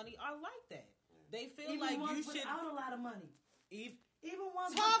men with money are like that. They feel Even like you ones should. without a lot of money. Even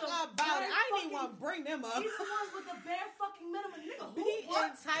ones Talk with the about bare it. I didn't even fucking- want to bring them up. Even ones with the bare fucking minimum. Nigga, who Be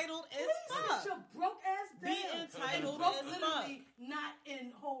what? entitled as Please sit fuck. your broke ass Be down. entitled broke as literally not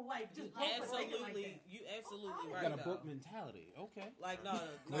in whole life. Just broke for thinking like Absolutely, that. you absolutely You right. got a though. broke mentality. Okay. Like no,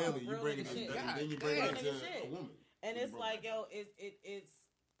 Clearly, you real bring it nigga to, shit. then you bring Real it nigga to shit. a woman. And You it's broke like, it. yo,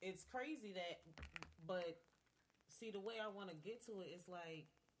 it's crazy that, but see, the way I want to get to it is like,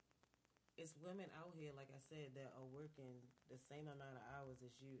 it's women out here, like I said, that are working the same amount of hours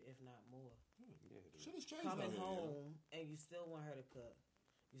as you, if not more. Shit has changed. Coming out here, home and you still want her to cook.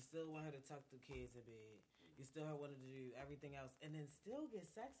 You still want her to tuck the kids in bed. You still want her to do everything else, and then still get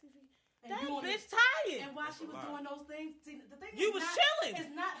sexy for you. And That doing bitch it- tired. And while she was doing those things, see, the thing You is was not, chilling.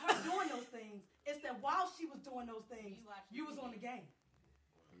 It's not her doing those things. It's that while she was doing those things, you was on the game.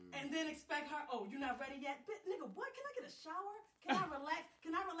 And then expect her, oh, you're not ready yet? But, nigga, what? Can I get a shower? Can I relax?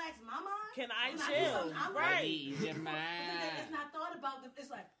 Can I relax my mind? Can I do chill? something I'm Right. ready? Your Because mind. it's not thought about.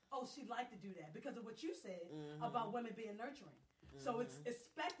 It's like, oh, she'd like to do that because of what you said about women being nurturing. So it's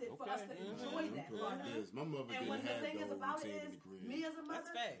expected for us to enjoy that part of it. My mother And didn't when the have thing is no about it routine in is, the crib. me as a mother,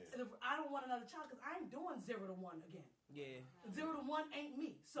 facts. if I don't want another child because I ain't doing 0 to 1 again. Yeah. 0 to 1 ain't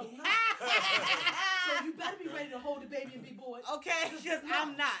me. So no. So you better be ready to hold the baby and be bored. Okay, because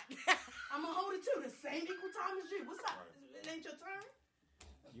I'm not. I'm gonna hold it too, the same equal time as you. What's up? It ain't your turn.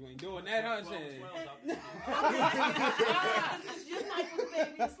 You ain't doing that, huh, Shan? It's your night with the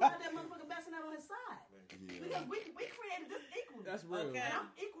baby and slide that motherfucker messing out on his side. Because we created this equally. That's real. Okay. And I'm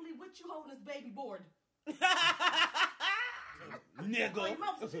equally with you holding this baby board. Nigga. Oh, your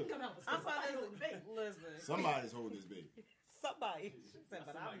mother, she can come out with I'm somebody sorry. holding the baby. Listen. Somebody's holding this baby. Somebody. She said,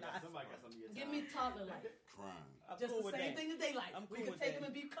 but I'm not. Somebody got something to Give me toddler life. Crying. I'm Just cool the with same that. thing that they like. I'm We cool can with take that.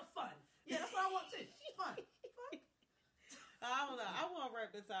 them and be fun. Yeah, that's what I want too. Fun. I don't know. I want to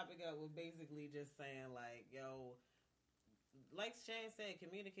wrap the topic up with basically just saying, like, yo, like Shan said,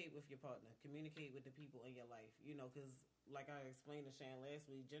 communicate with your partner. Communicate with the people in your life. You know, because like I explained to Shan last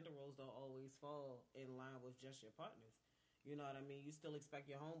week, gender roles don't always fall in line with just your partners. You know what I mean? You still expect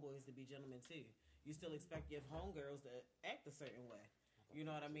your homeboys to be gentlemen too. You still expect your homegirls to act a certain way. You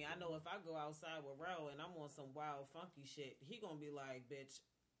know what I mean? I know if I go outside with Ro and I'm on some wild funky shit, he gonna be like, bitch,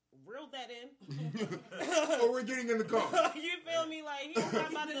 reel that in. Oh, we're getting in the car. You feel me? Like, he's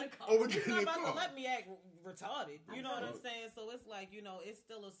not about to, Oh, we're he's getting in not the about to car. let me act retarded. You know what I'm saying? So it's like, you know, it's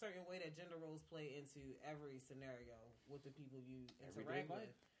still a certain way that gender roles play into every scenario with the people you Everyday interact life.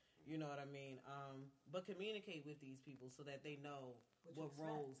 with. You know what I mean? But communicate with these people so that they know what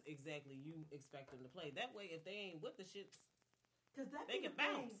roles exactly you expect them to play. That way, if they ain't with the shits, Because that they be can the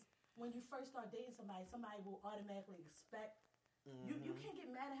thing. bounce. When you first start dating somebody will automatically expect. You can't get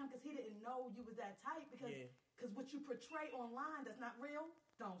mad at him because he didn't know you was that type because what you portray online that's not real,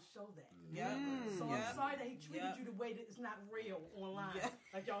 don't show that. Yeah. So I'm sorry that he treated you the way that it's not real online. Yeah.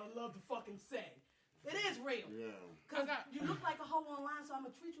 Like y'all love to fucking say. It is real. Yeah. Because you look like a hoe online, so I'm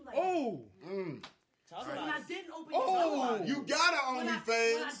going to treat you like Oh! Talk So when about I it. didn't open your door, You got an when I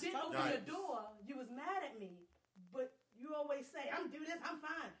OnlyFans. didn't open your door, you was mad at me, but you always say, I'm do this, I'm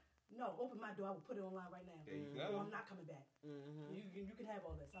fine. No, open my door, I will put it online right now. There you Or go. I'm not coming back. Mm-hmm. You can have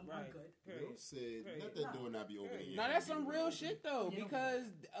all this. I'm Right. good. Yo said, let Period. that door not be open. in No, your that's head. some real shit though, Yeah. because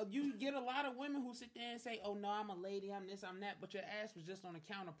you get a lot of women who sit there and say, "Oh no, I'm a lady, I'm this, I'm that," but your ass was just on the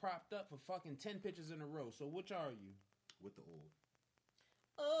counter propped up for fucking 10 pictures in a row. So which are you? With the oil.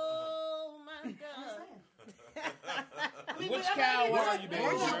 Oh my I'm God. saying. Which cow are you, baby?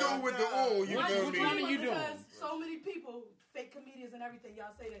 What you doing with the oil? You Why feel which me? one are you because doing? so many people, fake comedians and everything,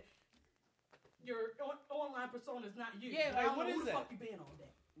 y'all say that your online persona is not you. Yeah, But I like, don't what know is who the that? fuck you being all day.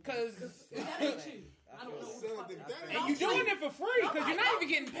 Because That ain't you. I don't know who the Son, fuck. that and you doing it for free because you're not even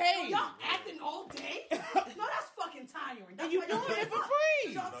getting paid. Y'all acting all day? No, that's fucking tiring. That's And you why y'all doing it can't for fuck.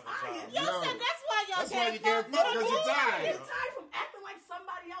 free. Y'all tired. Yo Yo, said that's why y'all That's why can't you can't fuck because you're You're tired. tired from acting like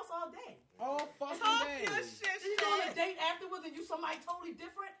somebody else all day. All fucking Talk day. your shit, Then you go on a shit. date afterwards and you somebody totally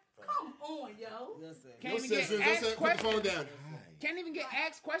different? Come on, yo. Listen. Can't Yo even said, get put asked the phone questions. down. Can't even get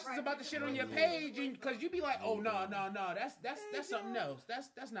asked questions about the shit on your page, because you be like, "Oh no, that's something else.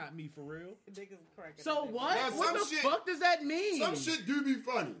 That's not me for real." Niggas cracking So up. what? Now, What some the shit- fuck does that mean? Some shit do be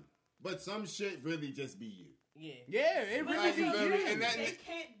funny, but some shit really just be you. Yeah. Yeah, it But really you be feel me? you. And that-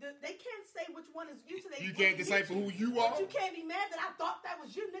 they can't say which one is you. So they You can't decipher who you are. But you can't be mad that I thought that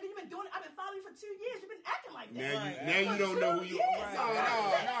was you, nigga. You've been doing it. I've been following you for 2 years. You've been acting like that. Now you don't know who you Right. are.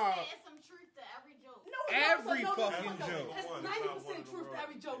 No. It's some truth to every joke. No, Every no, fucking no. joke. It's One, 90% it's not truth one to in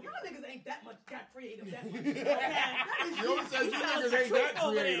every the joke. world. Y'all niggas ain't that much that creative. That much. That is You always said you niggas ain't that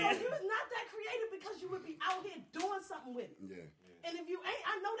No, creative. you was not that creative because you would be out here doing something with it. Yeah. And if you ain't,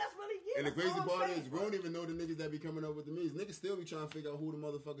 I know that's really you. And the That's crazy all I'm part saying. is, we don't even know the niggas that be coming up with the memes. Niggas still be trying to figure out who the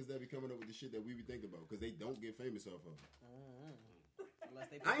motherfuckers that be coming up with the shit that we be thinking about, because they don't get famous off of it. Unless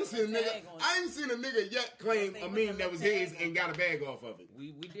they I ain't put seen a the nigga. tag on I ain't seen a nigga yet claim They a put meme the that was tag his on. and got a bag off of it.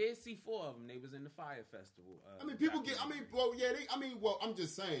 We did see 4 of them. They was in the Fire Festival. I mean, people get. I mean, well, yeah. I'm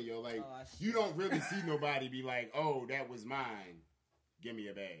just saying, yo. Like, Oh, you don't really see nobody be like, "Oh, that was mine. Give me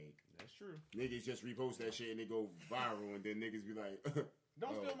a bag." That's true. Niggas just repost that shit and they go viral, and then niggas be like,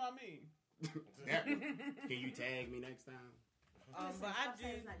 Don't Oh. steal my meme. That one. Can you tag me next time? But Stop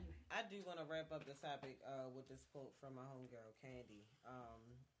saying it's not you. I do want to wrap up the topic with this quote from my homegirl Candy.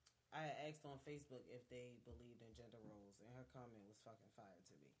 I had asked on Facebook if they believed in gender roles, and her comment was fucking fire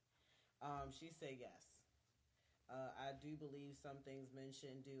to me. She said yes. I do believe some things men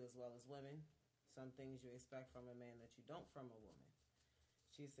shouldn't do as well as women. Some things you expect from a man that you don't from a woman.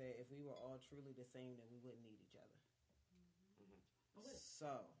 She said if we were all truly the same, then we wouldn't need each other.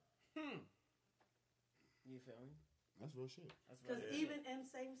 So, you feel me? That's real shit. Because even in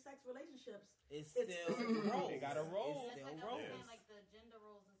same-sex relationships, it's still roles. They got a role. It's That's still like I was roles. saying, like the gender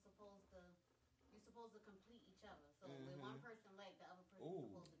roles is you're supposed to complete each other. So when one person lack, the other person is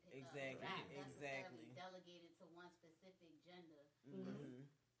supposed to pick Exactly. up. Not Exactly. necessarily delegated to one specific gender.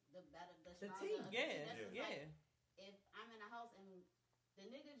 The better, the The stronger. team. Yeah, Like, if I'm in a house and the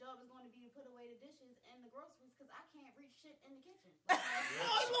nigga job is going to be to put away the dishes and the groceries because I can't reach shit in the kitchen.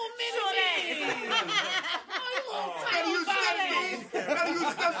 Like, little mini How do you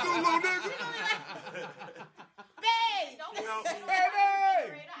step through, little nigga? babe, don't put shit on the Baby!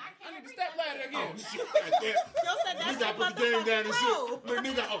 refrigerator. I I can't need to reach step that ladder shit. again. Shit, goddamn. Yo said You that's gotta put the game down and shit. Look,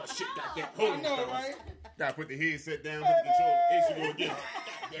 nigga, oh shit, goddamn. Hold on. know, right? Gotta put the headset down, put the controller. Hey, she gonna get it.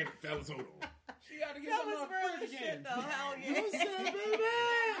 Goddamn it, fellas, hold on. She got to get That something was on the real fridge shit again. though. Hell yeah. You said, baby. My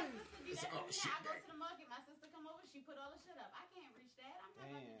sister Oh, be that shit, I go dang. to the market, my sister come over, she put all the shit up. I can't reach that. I'm not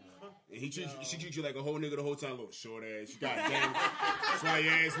about to do that. And she treats you like a whole nigga the whole time, little short ass. You goddamn. That's why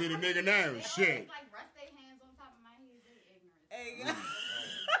your ass need a nigga now. They Shit. always like rest their hands on top of my head. They ignorant. Hey,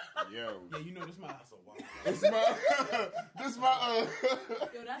 Yo. Yeah, you know this my. That's a wild. This my Yo,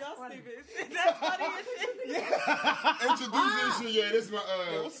 that's y'all funny. stupid as shit. That's funny as shit. introducing shit. Yeah, this my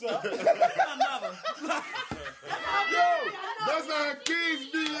What's up? My mother. Yo, that's how her kids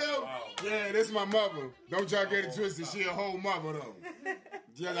be, yo. Yeah, this my mother. Don't y'all get it twisted. She a whole mother though.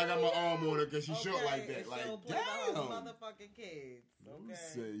 Yeah, I got my arm on her because she short like that. Like, she'll play by her damn. motherfucking kids. Don't Okay.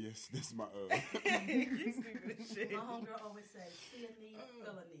 say yes. This my You stupid as shit. My homegirl always says, see a need,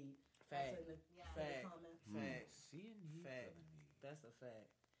 feel a need. Fact. That's in the Fact. comments. Fact. Fact. That's a fact.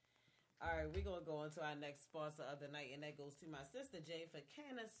 All right, we're going to go on to our next sponsor of the night, and that goes to my sister, Jay, for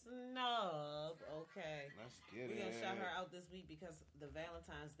Can of Snub. Okay. Let's get We're going to shout her out this week because the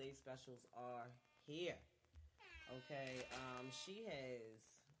Valentine's Day specials are here. Okay. She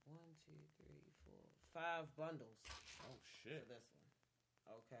has 5 bundles. Oh, For shit. this one.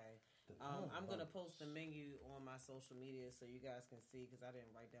 Okay. I'm going to post the menu on my social media so you guys can see because I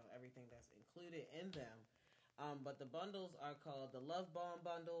didn't write down everything that's included in them. But the bundles are called the Love Bomb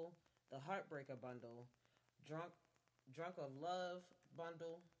Bundle, the Heartbreaker Bundle, Drunk of Love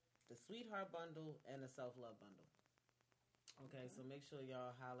Bundle, the Sweetheart Bundle, and the Self-Love Bundle. Okay, so make sure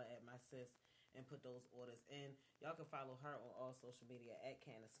y'all holler at my sis and put those orders in. Y'all can follow her on all social media at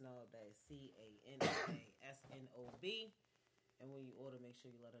Can of Snob. That is CANASNOB. And when you order, make sure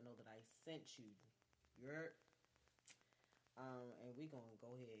you let her know that I sent you. And we gonna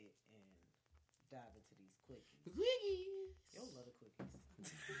go ahead and dive into these quickies. Yo, love the quickies.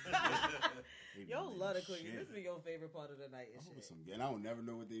 Yo, love the quickies. This be your favorite part of the night and shit. And I don't never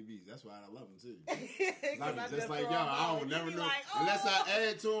know what they be. That's why I love them too. 'Cause Love I it. Just like throw y'all, them I out. don't You never be know like, unless oh. I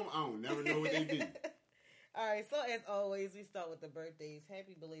add to them. I don't never know what they be. All right, so as always, we start with the birthdays.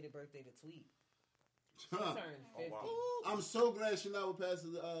 Happy belated birthday to Tweet. She Huh. turned 50. wow. I'm and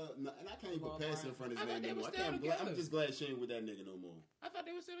I can't even Long pass in line. front of I his thought name they no was more. still I'm together. just glad she ain't with that nigga no more. I thought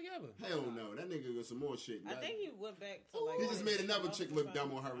they were still together. Hell no, that nigga got some more shit. I think he went back to like. He just made another chick look something.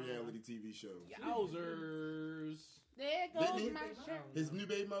 dumb on her reality TV show. Yowzers. There Didn't he? goes my shirt. His new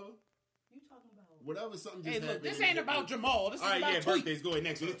baby mother, You talking about? whatever, something just Hey, look, happened. this ain't about Jamal. This is All right, about yeah, Tweet. birthdays. Go ahead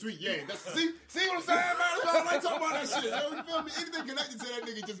next. Let's tweet. Yeah, that's, see what I'm saying, man? That's why I like talking about that shit. Yo, you feel me? Anything connected to that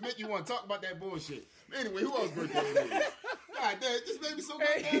nigga just make you want to talk about that bullshit. Anyway, who else birthday it is? God damn, this made me so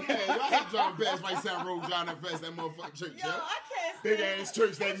goddamn mad. Yo, I hate driving past White Sound Road, John F. Fast, that motherfucking church, Yo, yo. I can't. Big stand ass it.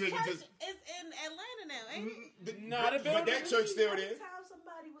 church, that His nigga church just. is in Atlanta now, ain't it? Nah, the But building that church still Every there. time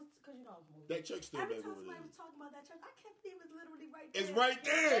somebody was, because you know, I'm from That church still every back time over somebody there. was talking about that church, I kept it was literally right there. It's right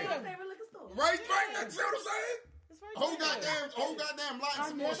there. My favorite liquor store. Right. That's what I'm saying. It's right Whole there. goddamn lot and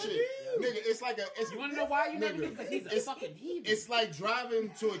some more never shit. Nigga, it's like a. You want to know why you never Nigga, did? Because he's a it's- fucking heathen. It's like driving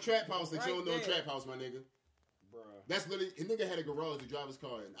to a trap house that you Right don't know a there. trap house, my nigga. Bruh. That's literally, a nigga had a garage to drive his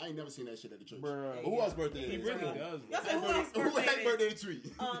car in. I ain't never seen that shit at the church. Bruh. But who else birthday He is? really Who does. Y'all said who else had birthday? birthday to tweet?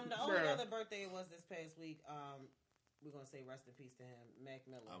 The only Bruh. other birthday was this past week. We're gonna say rest in peace to him, Mac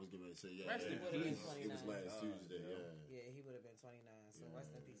Miller. I was getting ready to say, yeah. Rest in yeah. peace. It was last Tuesday, yeah. yeah. Yeah, he would have been 29. So Yeah.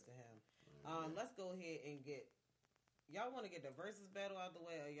 rest in peace to him. Let's go ahead and get Y'all want to get the versus battle out the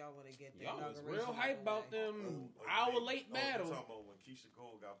way, or y'all want to get the Y'all was inauguration real hype out about the way? them hour late battle. I'm talking about when Keisha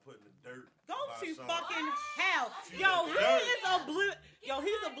Cole got put in the dirt. Go by to Ashanti. fucking hell. She Yo, was he dirt. is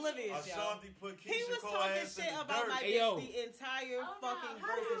he's oblivious, yo. Ashanti put He Keisha was Cole talking ass in shit the about dirt. my Hey, yo. bitch the entire fucking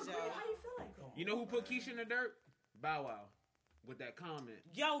How do you versus, agree? yo. How you feel like that? You know who put Keisha in the dirt? Bow Wow. With that comment.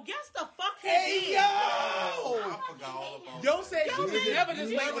 Yo, guess the fuck he Hey, did. yo! I forgot all about Yo that. said she was never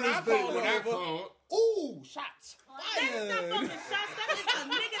this late when I called When I her. called, Ooh, shots. That is not fucking shots. That is a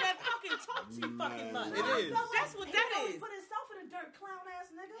nigga that fucking talk too fucking much. It is. That's what that He is. put himself in the dirt, clown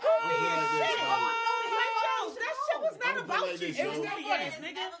ass nigga. Shit. like Like, yo, that shit was not I'ma about put it like you. this, It was yo. funny ass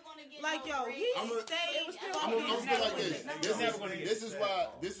nigga. Like, yo, he I'ma- stayed. It was still I'm gonna feel like this. This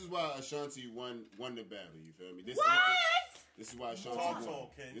This is why Ashanti won the battle. You feel me? What? This is why Ashanti Talk to won. him,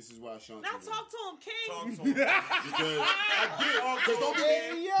 King. This is why Ashanti Now won. talk to him, King. Talk to him. Because I get, because don't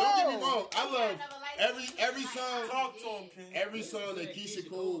get me wrong. I love every song. Talk to him, King. Every song that Keisha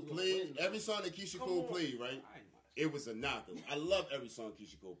Cole played, right? It was a knocker. I love every song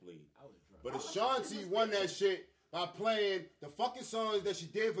Keisha Cole played. But Ashanti won that shit by playing the fucking songs that she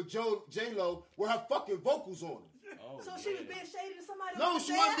did for J-Lo with her fucking vocals on it. So she was being shady to somebody. No, else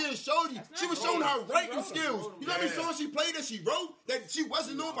she there? wasn't being shady. She was showing her writing skills. You know how many Yeah. songs she played that she wrote that she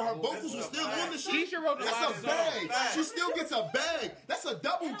wasn't known, but her vocals were still on the shit? Keisha wrote a That's lot a of bag. songs. She still gets a bag. That's a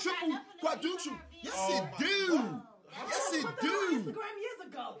double, triple, quadruple. Yes, it do. Yes, it do. Instagram years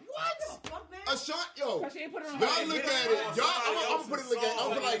ago. What the fuck, man? Ashanti, yo, Cause she ain't put it on y'all her look list. at it. Y'all, I'm gonna put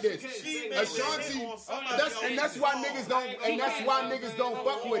it like this. Ashanti, that's why niggas don't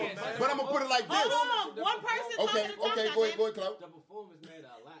fuck with it. But I'm gonna put it like this. Hold on. One person Okay, go ahead, Cloud. The performance mattered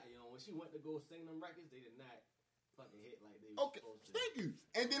a lot, yo. When she went to go sing them records, they did not fucking hit like they was Okay, supposed to. thank you.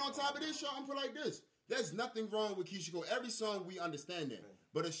 And then on top of this, y'all, I'm put it like this. There's nothing wrong with Keisha Cole. Every song we understand that,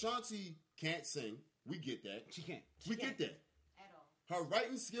 but Ashanti can't sing. We get that. She can't. We get that. At all. Her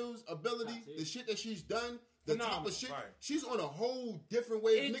writing skills, ability, the shit that she's done, the type Phenomenal. of shit, Right. she's on a whole different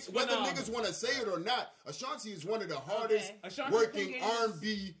wave. It's Whether phenomenal. niggas want to say it or not, Ashanti is one of the hardest Ashanti's working thing is-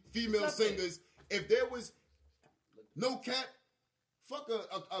 R&B female Something. singers. If there was no cap, fuck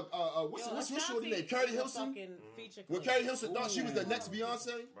what's her name? Carrie Hilson. When Carrie Hilson thought she was the next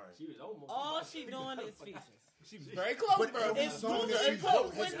Beyonce, She was almost. All she doing is features. She was very close, but bro. every If song Boosie that she's Cole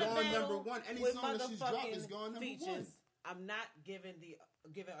dropped has win the gone battle number one. Any with song that she's dropped has motherfucking gone number one. features, I'm not giving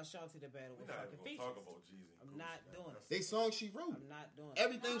Ashanti the battle We're with not fucking even features. gonna talk about Jeezy. I'm not doing it. They songs she wrote. I'm not doing it.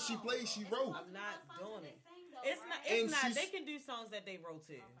 Everything she plays, she wrote. I'm not doing it. It's It's not. And It's not. she's- They can do songs that they wrote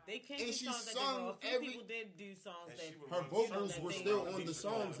too. They can And do she songs that sung they wrote. A few every- people did do songs And that. she would Her run vocals certain were things still on on the Keisha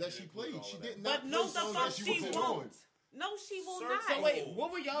songs Cole that she and played. all She that. did But not no, play the songs fuck that she she was won't. on. No, she will Certain- not. So wait,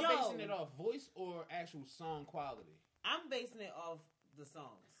 what were y'all Yo. basing it off? Voice or actual song quality? I'm basing it off the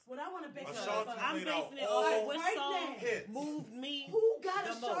songs. What I want to base it Ashanti off. I'm played out basing it all off which right song now. hits. moved me. Who got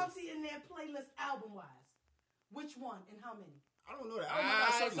the Ashanti in their playlist album wise? Which one and how many? I don't know that. I don't know that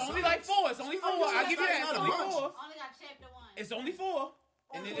It's certain only songs. like 4. It's only 4. you I'll give you that. that's It's not a only bunch. 4. Only got chapter 1. It's only 4.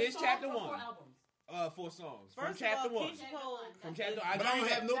 And it Four is songs chapter or 4 1. albums? 4 songs. From First chapter of all, 1. Keisha Cole. From chapter is- I But I don't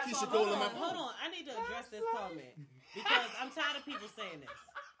have no That's Keisha all. Cole Hold in my on, hold phone. on. I need to address this comment because I'm tired of people saying this.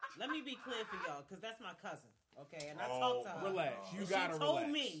 Let me be clear for y'all, because that's my cousin. Okay, and I talked to her. Relax. You She gotta told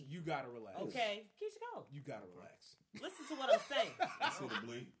relax. me. You gotta relax. Okay, Keisha Cole. You gotta relax. Listen to what I'm saying. I see the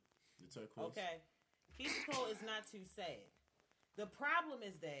bleed. The turquoise. Okay, Keisha Cole is not too sad. The problem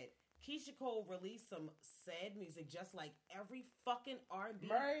is that Keisha Cole released some sad music, just like every fucking R&B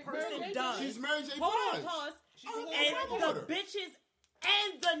Mary person J. does. She's Mary J. Hold on, Blige. pause. She's a little And brother the with her. bitches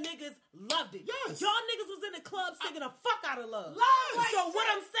and the niggas loved it. Yes. Y'all niggas was in the club singing the fuck out of love. Love, So what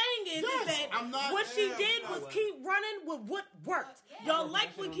I'm saying is Yes. that I'm not- what she Yeah, did I'm was not- keep running with what worked. Y'all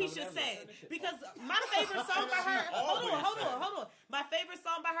like what Keisha said. Because my favorite song by her, hold on. My favorite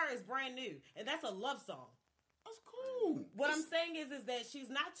song by her is Brand New. And that's a love song. That's cool. What I'm saying is that she's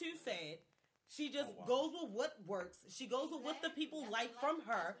not too sad. She just goes with what works. She goes with what the people like from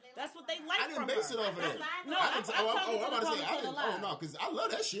her. That's what they like I didn't from base her. it off of that. No, I I'm didn't- talking I'm to the about to say, comments I on the didn't. line. Oh no, because I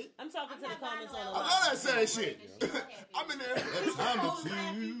love that shit. I'm talking to the comments on the I line. love that sad shit. I'm in there. It's time to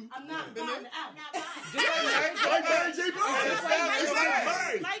two. I'm not buying the album. Not buying. Like Mary J. Blige. It's like It's like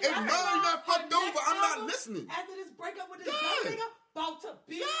Mary. Like If Mary. Mary not fucked over, I'm not album, listening. After this breakup with this Yeah. young nigga, about to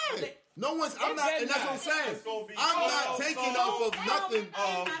be Yeah. lit. No one's. I'm not, and that's what I'm saying. It's gonna be I'm not all taking songs off of nothing.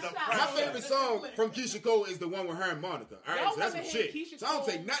 of the My pressure. favorite song from Keisha Cole is the one with her and Monica. All right, Y'all so that's wanna some hear shit. Keisha So I don't Cole?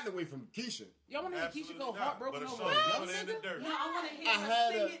 take nothing away from Keisha. Y'all want to hear Keisha Absolutely go not. heartbroken But over Ashanti a young put it in the nigga? dirt. No, I want to hear I her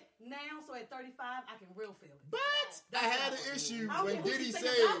had sing a- it now, so at 35, I can real feel it. But I had an issue I don't when care what Diddy you think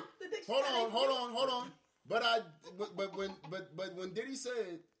said, about the dick "Hold she on, got. hold on." But when Diddy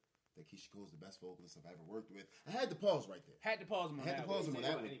said that Keisha Cole's the best vocalist I've ever worked with. I had to pause right there. Had to pause him on that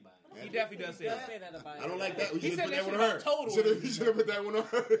one. Yeah. He definitely does say Does that. say that about I don't like that. He You should said put that that shit one on her. about Total. You should have put that one on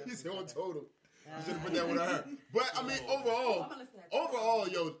her. He said on Total. You should have put that one on her. But I mean, overall,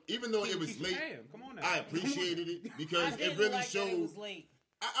 yo, even though it was late, Come on now. I appreciated it because I didn't it really like that showed. it was late.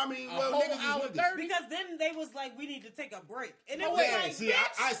 I mean, A well, whole niggas hour is with this. 30. Because then they was like, we need to take a break. And it was Yeah, like, see,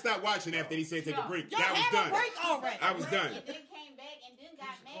 bitch, I stopped watching after he said take a break. y'all That was had done. a break already. I was done. And then came back and then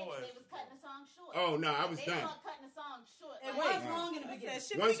got mad that they was cutting the song short. Oh no, I was they done. started cutting the song short. It Like, was long in the beginning.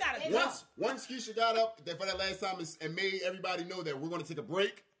 Shit, Once, we gotta go. once Keisha got up for that last time and made everybody know that we're going to take a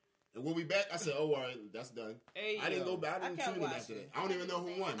break, and we'll be back, I said, "Oh, all right, that's done." Hey, I didn't go back. I I didn't can't tune in watch after it. that. I don't even know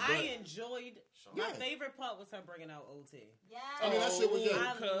who won. But I enjoyed. My Yeah. favorite part was her bringing out OT. yeah. I mean, that shit was just.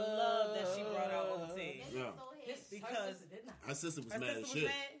 I love that she brought out OT. This Yeah. is so hit. Because Her sister was her mad sister as was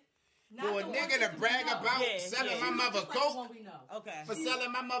shit. mad. For a nigga to brag about Yeah, selling yeah. my mother coke, Okay. for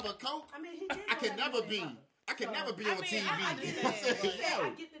selling my mother coke, I mean, he did. I could never be. I could never be on TV. I get I that. said, I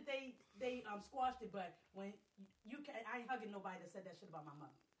yo. get that they squashed it, but when you can, I ain't hugging nobody that said that shit about my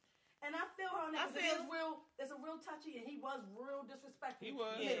mother. And I feel her on that. I feel- It's a real touchy, and he was real disrespectful. He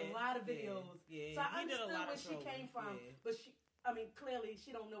was. He made a Yeah. lot of Yeah. videos. Yeah. So I He did a understood lot where of she trolling. came from, Yeah. but I mean, clearly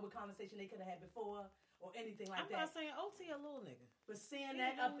she don't know what conversation they could have had before or anything like I'm that. not saying OT a little nigga. But seeing He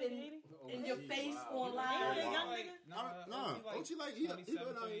that a up young in nigga, your face on Ain't live, he a young Like, nigga? Nah, OT like he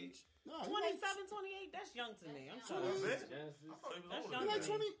about our age. Nah, he like 27, 28, that's young to me. I'm That's sorry. That's it? Genesis. I thought he was That's older young. than He like that.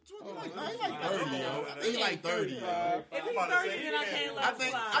 20 like, Oh, he like yeah. 30, yo. I think he like 30, yo. If I'm he's about to 30, say, then I yeah. can't let I him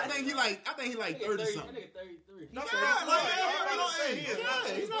think slide. he like 30 something. That nigga 33. Yeah, like, I'm about to say,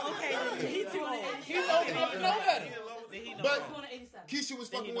 yeah, he's not Okay, he too old. He's old enough to know better. Then he know But- better. going to 87. Keisha was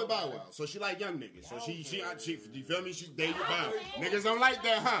fucking with Bow Wow, so she like young niggas. So she you feel me? She dated Bow Wow. Niggas don't like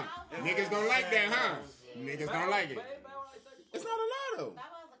that, huh? Niggas don't like that, huh? Niggas don't like it. It's not a lot though. Bow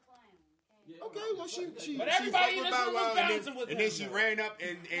Wow's a clown. Okay, well she But she everybody fucked in with this Bow room Wow was bouncing with and him, then she though. ran up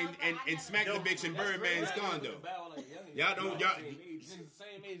and smacked the bitch in Birdman's condo. Y'all don't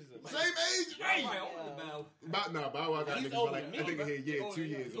Same age as him. Same age, right? Bow Wow got He's niggas older by like than me. I think he had 2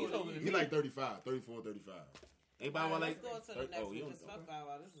 years. He's older than He me. like 35, 34, 35. Ain't Bow Wow Alright, like? let's go to the next one. you Because don't- fuck Bow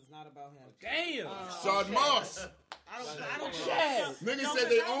Wow. This is not about him. Damn. Sean Moss. I don't Yes. Niggas No, said but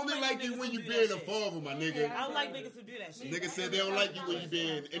they I don't only like like you niggas when who you do being that a shit. father, my nigga. I don't like niggas who do that shit. Niggas said they don't like you when you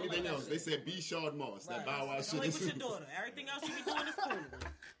being anything else. They said be Sean Moss. That Bow Wow shit Only is. with your daughter. Everything else you be doing is cool.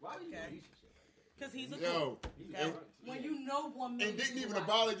 Why would you Okay. do shit like that? Because he's a Yo, cool. and, When you know one and didn't even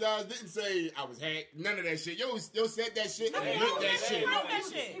apologize. Didn't say I was hacked. None of that shit. Yo said that shit. I mean, And looked I that don't shit. like that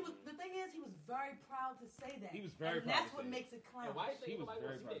shit. The thing is, he was very proud to say that. He was very and proud that's to what say makes it clown. And why you He think was nobody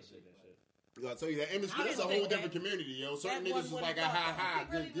very wants to proud see to say that that shit? shit. I tell you that industry. I That's a didn't whole think different that. community, yo. Certain That niggas wasn't was what like he a ha thought. ha, He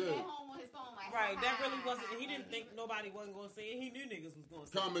really good, was good. at home on his phone like, Right, that really ha, wasn't. ha, He ha, didn't ha. think nobody wasn't going to see it. He knew niggas was going to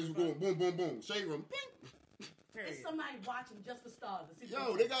see it. Comments going boom, boom, boom. Shade room. Bing. Period. It's somebody watching just for stars. To see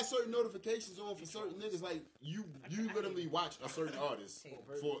Yo, they got certain notifications on for certain niggas. Like you literally watch a certain artist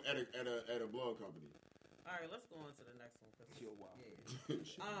for at a blog company. All right, let's go on to the next one. 'Cause Chill wild. yeah.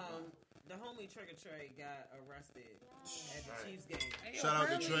 The homie Trigger Trey got arrested at the Chiefs game. Hey, Shout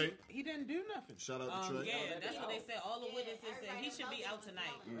out to apparently, Trey. He didn't do nothing. Shout out to Trey. Yeah, that's what they said. All the Yeah, witnesses said he everybody should be out knows it was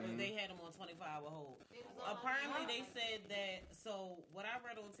tonight. going But they had him on 24-hour hold. It was all Apparently, on they camera. said that. So what I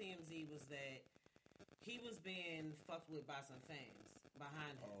read on TMZ was that he was being fucked with by some fans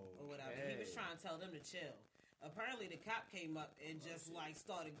behind him or whatever. He was Okay. trying to tell them to chill. Apparently, the cop came up and just like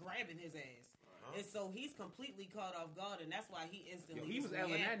started grabbing his ass. And so he's completely caught off guard, and that's why he Yo, instantly he was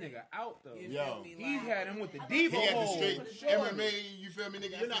elling that reacted. nigga out though. You Yo. feel me? He Like, had him with the I Devo He had the hold. straight Shorty. MMA. You feel me, nigga?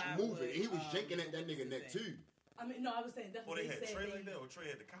 You're That's not not moving. what, And he was shaking at that the nigga neck witnesses too. I mean, no, I was saying that's Oh, what they they had said. Trey like that, or Trey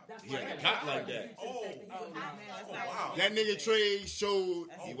had the cop? That's Yeah, right. the cop like that. Oh. Oh, no, that's not Oh, what wow. That nigga Trey showed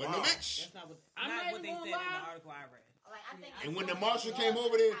That's- he Oh, wasn't a wow. bitch. That's not what. I'm not not what they even said gonna in the lie. article I read. Like, I think And when that's the marshal what came he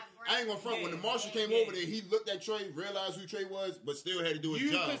over there, got I ain't gonna front. When the marshal came over there, he looked at Trey, realized who Trey was, but still had to do his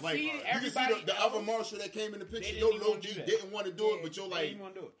You job. could Like see you can see everybody the other else, marshal that came in the picture. they Yo, didn't low even G do that. didn't want to do it, but yo, They like didn't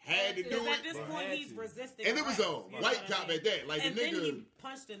want to do it. had to do Because at it. this but point, had he's to. resisting. And it was arrest, a you know white what I cop mean? at that. Like And the then nigga. he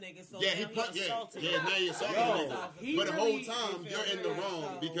punched the nigga, so Yeah, now he punched. Yeah, assaulted yeah, him. now he assaulted Yo, the nigga. he But the whole really- time you you're feel in the me? wrong So-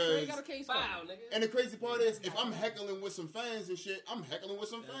 Trey because. got a case Foul, file. nigga. And the crazy part is, if I'm heckling with some fans and shit, I'm heckling with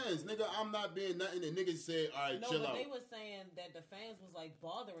some fans, nigga. I'm not being nothing. And niggas said, all right, No, chill but out. they were saying that the fans was like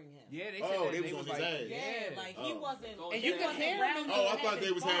bothering him. Yeah, they said Oh, that they they was was on his like, ass. Yeah, like he Oh. wasn't. And he you can wasn't hear them rowdy in the- Oh, I and thought they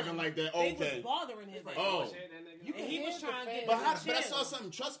having was fun. having like that. They Okay. was bothering his ass. Oh. You And he can was hear the trying to fans. get But I chill. saw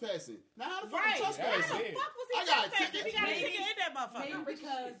something trespassing. Now how the fuck Right. you How the trespassing? Yeah. fuck was he I got a trespassing? ticket. He got a Maybe- ticket in that motherfucker. Maybe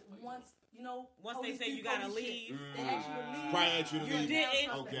because once Once they police say you do gotta police leave, shit. They ask you to leave. Probably ask you to you leave. didn't.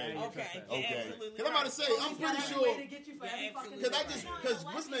 Okay. Okay. Because I'm about to say, I'm pretty Police got sure. a way to get you for every fucking Because thing. because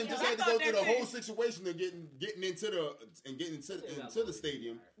what's name just I had to thought go through that the whole too. situation of getting into the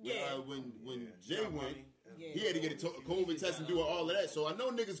stadium. Yeah. When Jay went, Yeah. he had to get a COVID test and do all of that. So I know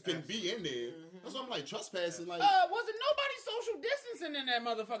niggas can be in there. That's why I'm like trespassing. Like Wasn't nobody social distancing in that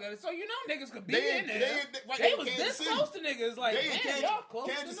motherfucker? So you know niggas could be in there. They was this close to niggas. Like, damn, y'all close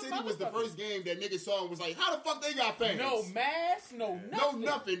Kansas to the City was the motherfucker. first game that niggas saw and was like, how the fuck they got fans? No mask, no nothing. No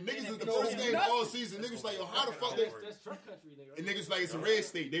nothing. Niggas was the No first game nothing. all season. Niggas was like, yo, how the fuck they? That's truck country, nigga. And niggas like it's a red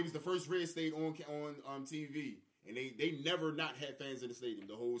state. They was the first red state on TV, and they never not had fans in the stadium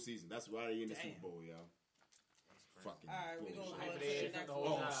the whole season. That's why they in the Super Bowl, y'all. Fucking. All right, we gonna bullshit. go to the next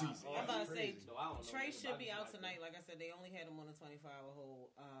Oh, one. season. I'm about to say Crazy, though. I don't know Trey nothing should about be it. out tonight. Like I said, they only had him on a 24-hour hold.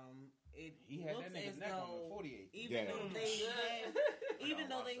 He had that looks nigga as neck on though the 48. even Yeah. though they have, even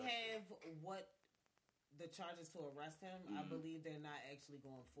though they have what the charges to arrest him, I believe they're not actually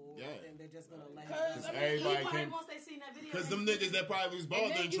going forward. Yeah. And they're just gonna let Cause, him. Everybody can. Once they seen that video, Because them niggas that probably was bald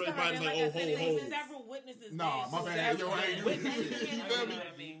And then and you Trey got probably was like, oh, I said, hold. several witnesses. Nah, there, my so bad. several Yo, I ain't witnesses. you feel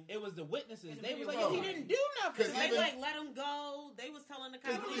me? It was the witnesses. They was video like, yo, he was- didn't do nothing. Cause They even- like let him go. They was telling the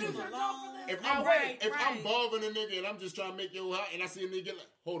cops to leave him Because alone. If Right, I'm right. bothering a nigga and I'm just trying to make yo hot and I see a nigga like,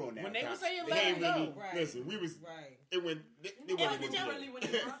 hold on now. When they cops. was saying They let ain't him really- go. Right. Listen, we was Right. it went it was wasn't a joke. really when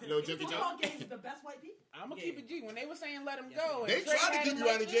they drunk. no joke. Football games is the best white people. I'm gonna Yeah. keep it G. When they were saying let him Yes, go, They and Trey try to had keep him you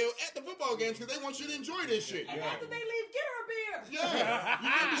like out of this. jail at the football games because they want you to enjoy this shit. And after they leave, get her a beer. Yeah, you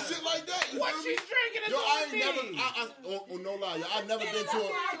feel me? Shit like that. You What feel she's me? drinking is Yo, I on ain't never. me. No lie, yo, I never been That's to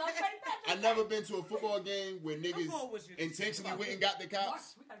why I a. love St. Patrick's I Day. never been to a football game where niggas going with you. intentionally went and got the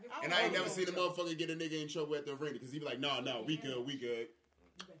cops. We gotta get And I ain't never seen a motherfucker get a nigga in trouble at the arena because he be like, no, we good.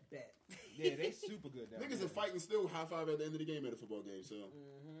 Bet. Yeah, they super good. Down Niggas there. are fighting still high five at the end of the game at a football game, so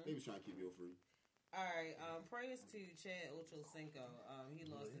they was trying to keep you free. All right. Praise to Chad Ochocinco. He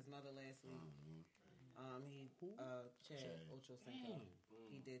lost his mother last week. Chad Ochocinco.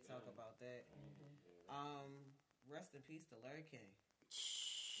 He did talk about that. Rest in peace to Larry King.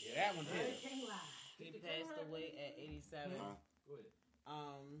 Yeah, that one Larry hit. King live. He passed away at 87. Go ahead.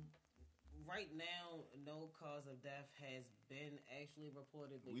 Right now, no cause of death has been actually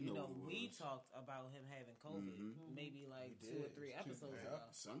reported, but We you know know, what it we was. talked about him having COVID maybe like We 2 or did. 3 It's episodes too ago.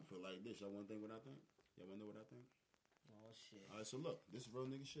 bad. Some feel like this. Y'all want to think what I think? Y'all want to know what I think? Oh shit! All right, so look, this is real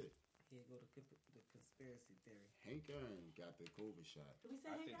nigga shit. Here go the conspiracy theory. Hank Aaron got the COVID shot Do we say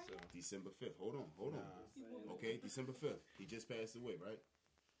I hey, think guys? so. December 5th. Hold on. Nah. Okay, December 5th. He just passed away, right?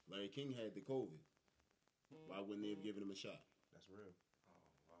 Larry King had the COVID. Why wouldn't they have given him a shot? That's real.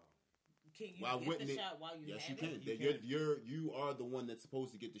 Can you Why get wouldn't the it- shot while you Yes, have you can. it? That you are the one that's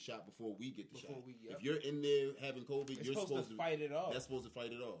supposed to get the shot before we get the Before shot. we- yep. If you're in there having COVID, It's you're supposed to fight it off. That's supposed to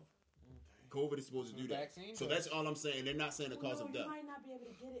fight it off. COVID is supposed to do that. Vaccine So does. that's all I'm saying. They're not saying the cause Well, of no, death. you might not be able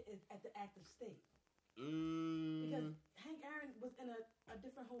to get it at the active state. Because Mm, Hank Aaron was in a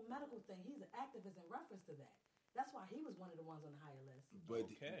different whole medical thing. He's an activist in reference to that. That's why he was one of the ones on the higher list. but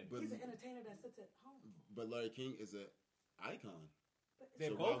Okay. but He's an entertainer that sits at home. but Larry King is an icon. But They're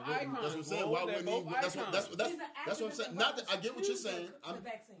So both why wouldn't- icons. That's what I'm saying. bro. Why They're wouldn't he? both That's icons. what He's an that's what I'm activist saying. in Not that I reference get what you're to saying. the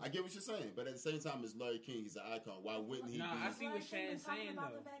vaccine. I get what you're saying. But at the same time, it's Larry King. He's an icon. Why wouldn't he Nah, be? I see what Larry King been Shan's talking saying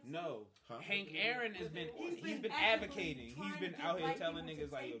about though. the vaccine? No, Huh? Hank Aaron has been He's been actively advocating. trying He's to been get out here white telling people to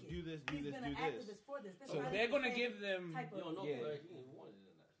niggas like, yo, take it. do this, do He's this, been do an this. activist for this. So they're gonna give them. type You don't know Yeah. if Larry King even wanted it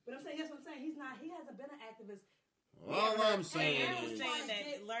or not. But I'm saying, yes, I'm saying he's not. He hasn't been an activist. All I'm Aaron saying was is saying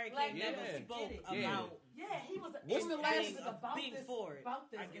that Larry King Like, never yeah. spoke Yeah. about. Yeah, he was. What's the an last- activist about being this, for it.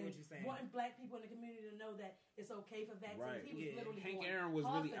 About this. I get what and you're saying. Wanting black people in the community to know that it's okay for vaccines. Right. He was Yeah. literally Hank going Aaron was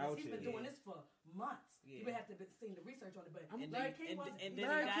hard really for this. out He's been here. doing this for months. Yeah. You would have to be seen the research on it, but And Larry then- King and- wasn't. and then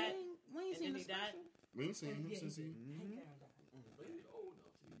Larry he died. King, we ain't And seen then the he died. special. we ain't seen him Yeah, since he. Hank Aaron died. But he was old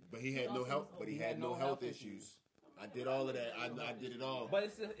though. But he had no also health. was But he old. had no health issues. I did all of that. I did it all. But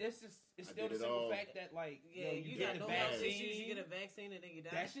it's I still did the it simple all. fact that like Yeah, you you get got the no health vaccine. issues. You get a vaccine and then you die.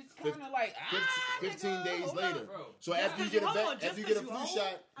 That shit's kind of like 15 days hold later. up. Bro. So Just after you 'cause get you a old, after just you get a 'cause you flu old.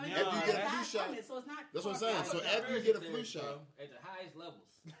 shot, I mean, after you he get a died flu from shot. it, so it's not That's what I'm far saying. fetched. So after you get a flu shot, At the highest levels.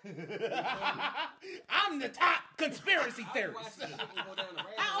 I'm the top conspiracy I theorist. watched this shit go down the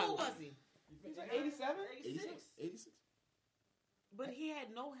rabbit How old hole. was he? He's like 87? 86. But he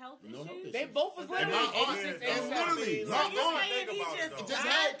had no health No issues. health issues. They both was And literally my aunt, 86 and and literally, 70. my So you aunt saying he Think about it, just though. just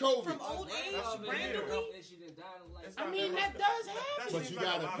died had COVID. from old age randomly? She didn't die like It's I not mean, that much does That happen. But seems you like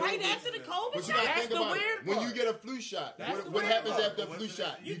gotta a lot build Right of after the business. COVID But you shot? gotta That's think the about it. weird When part. you get a flu shot, That's the what weird happens part. after a flu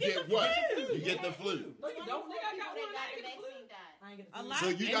shot? You get get the what? flu. You get the flu. No, you don't. Nigga, I got People one. that I got get the the flu. vaccine died. I I ain't get A the lot So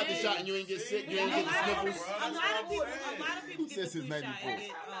you got the shot and you ain't get sick. You ain't get the sniffles. A lot of people get the Says his flu shot 94. and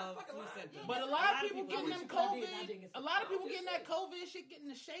get flu symptoms. But a lot of people getting them I didn't COVID. get A lot of people getting that COVID shit, getting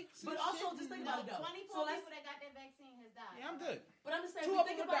the shakes. But and also, shit. just think No, about it though. 24 So let's, people that got that vaccine has died. Yeah, I'm good. but I'm just saying, Two we of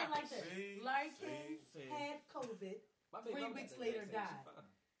think them about it are like this. See? Larry See? King had COVID. My baby 3 mama weeks got that later vaccine. died. She fine.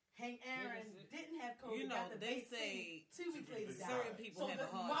 Hank Aaron didn't have COVID. You know, got the they vaccine. say 2 weeks later died. certain people have a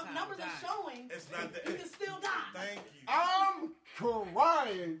hard time numbers are dying. showing It's not that. you can still die. Thank you. I'm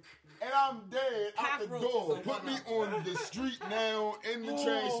crying and I'm dead out the Cockroaches door. are Put one me of them. on the street now in the Oh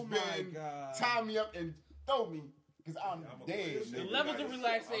trash my bin. God. Tie me up and throw me because I'm I'm a dead. quit. The nigga. levels of I'll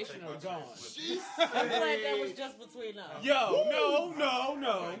relaxation take my are gone. chance with She it. I'm glad that was said, just between us. Yo,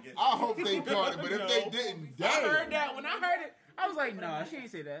 no. I hope they caught it, but if they didn't, I damn. heard that. When I heard it, I was like, nah, she ain't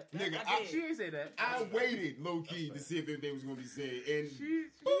say that. Nigga, I She ain't say that. I waited low key to see if anything was gonna be said, and She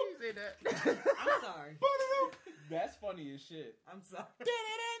ain't say that. I'm sorry. That's funny as shit. I'm sorry.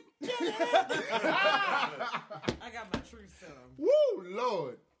 I got my truth serum. woo,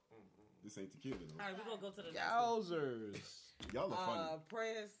 Lord, this ain't tequila All though. right, we're gonna go to the next one. Yowzers. Y'all are funny.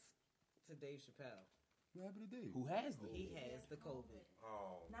 Prayers to Dave Chappelle. What happened to Dave? Who has the He has the COVID.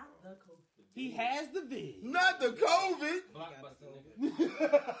 Oh, Not the COVID. He has the vid. Not the COVID. Blockbuster,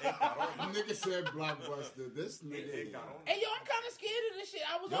 nigga. Nigga said blockbuster. This nigga. Hey, yo, I'm kind of scared of this shit.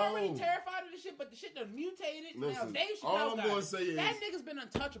 I was Yo. already terrified of this shit, but the shit done mutated. Now, Listen, Dave all Chappelle I'm got gonna it. say is- That nigga's been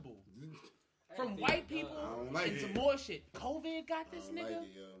untouchable. From white people I don't like into it. more shit. COVID got I this don't nigga. like it,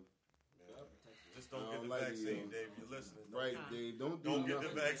 yo. just don't I get don't the like it, vaccine, yo. Dave. You're listening. Right, Dave. Don't do Don't get the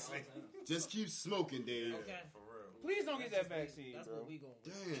nothing. vaccine. Just keep smoking, Dave. Okay. For real. Please don't get that vaccine, That's bro. what we going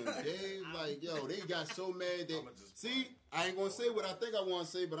with. Damn, Dave. Like, yo, they got so mad that. I'ma just- See, I ain't gonna say what I think I want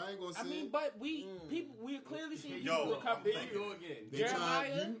to say, but I ain't gonna say. I mean, it. but we're clearly seeing Yo, people recover. Here you go again. They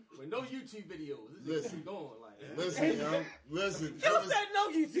Jeremiah? trying- With no YouTube videos. This Listen. is keep going. Like, Listen, yo. Listen. You said no,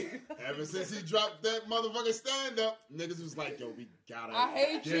 you did. Ever since he dropped that motherfucking stand up, niggas was like, yo, we gotta. I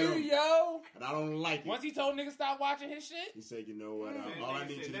hate get you, him. yo. And I don't like it. Once he told niggas stop watching his shit, He said, you know what? Mm. All I Nigga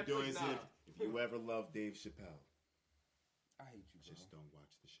need you said to do Netflix is now. if you ever love Dave Chappelle, I hate you, bro. just don't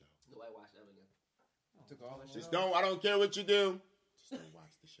watch the show. nobody watched that again. Took all that shit Just off. don't. I don't care what you do. Just don't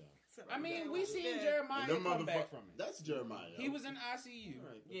watch the show. I mean, we seen And Jeremiah them come back motherfuck- from it. That's Jeremiah. He was in ICU.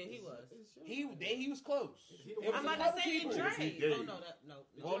 Right. Yeah, he was. He was close. He It was I'm a about to couple say people. it He Dre. did. Oh, no, that, no.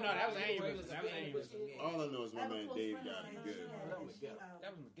 Well, no, that was Dre aneurysm. That was aneurysm. Yeah. All I know is I my have a man close Dave friend got that it she good. had, That and was she, good.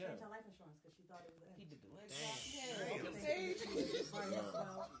 That was Miguel. changed her life insurance because she thought it was He did the leg. She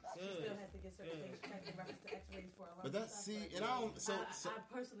still has to get certain things checked in reference to X-rays for a lot But of that's stuff, see, but and I don't. So I've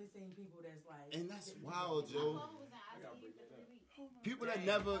personally seen people that's like, and that's wild, My Joe. phone was in ICU for 3 weeks. People that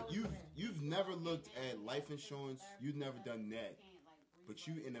never you've never looked at life insurance. You've never done that. But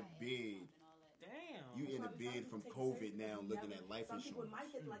you in a bed. Damn. You in a bed from COVID now, looking at life some people insurance.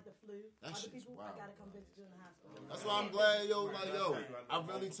 might hit like the flu. That Other shit's people, wild. I gotta come visit you in the hospital. That's why I'm glad, yo. Like, yo, I know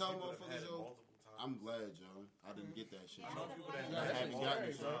really tell multiple people that motherfuckers, have had it yo. multiple times. I'm glad, yo. I didn't get that shit. I know people that I haven't gotten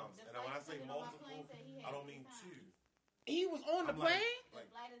it. times. And when I say multiple, I don't mean 2. He was on the I'm like- plane? Like,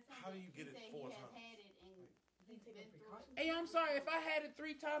 how do you get it 4 times? Hey, I'm sorry. If I had it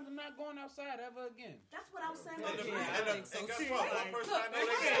 3 times, I'm not going outside ever again. That's what I was saying. And, Like, the, Yeah, I and, the, think so and guess too. what? One person I know,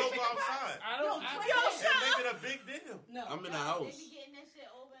 they can still go outside. I don't. Yo, I, yo, And make it a big deal. no, I'm in the house.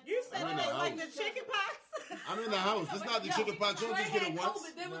 You said I'm in it the ain't like house. the chicken pox. I'm in the house. It's not the chicken pot. You don't just get it once.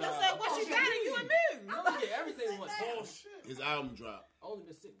 I said, what you got and you immune. You only get everything once. Bullshit. His album dropped. I only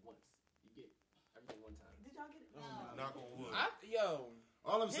been sick once. You get everything one time. Did y'all get it? Knock on wood. yo,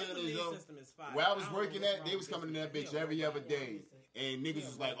 All I'm His saying is, immune yo, system is fire. where I was don't know working what's at, they wrong was with coming in this that bitch nigga. every other day. And niggas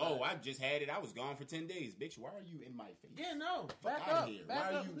was like, oh, I just had it. I was gone for 10 days. Bitch, why are you in my face? yeah, no. Fuck Back out up. of here.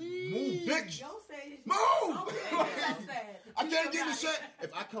 Back Why up, are you please. move, bitch? Don't say it. Move! Okay, that's sad. I can't get in the shit.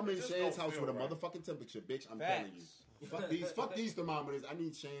 If I come in Just Shane's don't house feel with a right. motherfucking temperature, bitch, I'm telling you. Facts. Fuck these thermometers. I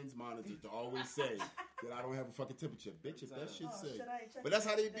need Shane's monitor to always say that I don't have a fucking temperature, bitch. If that shit Oh, say, shit, I ain't checked but that's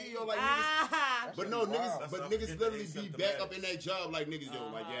how they that be, today. yo. Like niggas, but no, niggas, Let's but not niggas forget literally the be back up in asymptomatics. that job, like niggas, yo.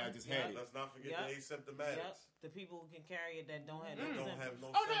 Like yeah, I just had it. Let's not forget Yep. the asymptomatics. Yep. The people who can carry it that don't have That no don't symptoms. have no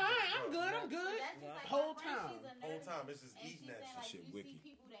Oh no, symptoms, I'm bro. good. I'm good. Whole time. Whole time, it's just And eating she's that saying, shit. like, Shit you wicked. see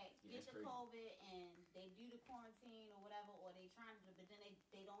people that Yeah, get it's the crazy. COVID and they do the quarantine or whatever, or they trying to, but then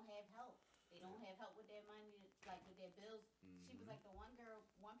they don't have help. They don't have help with their money, like with their bills. She was like the one girl,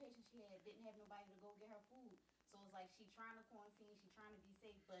 one patient she had didn't have nobody to go get her food. So it's like she trying to quarantine, she trying to be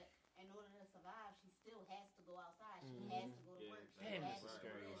safe, but in order to survive, she still has to go outside. She has to go to Yeah, work. She damn, has that's to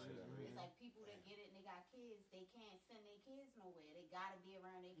scary do as this. shit. It's like people that get it and they got kids, they can't send their kids nowhere. They gotta be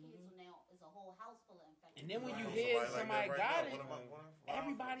around their kids. So now it's a whole house full of infections. And then when you Right. hear Somebody somebody like got that it, right now, what am I-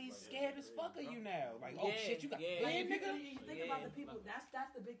 everybody everybody's scared as fuck of you now. Like, oh Yeah, shit, you got yeah. man, Like, nigga. you think about the people.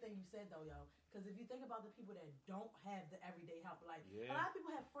 That's the big thing you said though, yo. Because if you think about the people that don't have the everyday help, like a lot of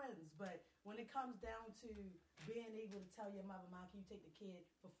people have friends, but when it comes down to being able to tell your mother, "Mom, can you take the kid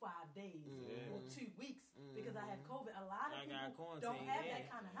for 5 days or 2 weeks because I have COVID?" A lot of people don't have that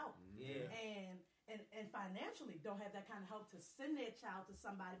kind of help, and financially don't have that kind of help to send their child to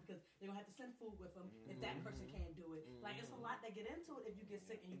somebody because they're gonna have to send food with them if that person can't do it. Like it's a lot that get into it if you get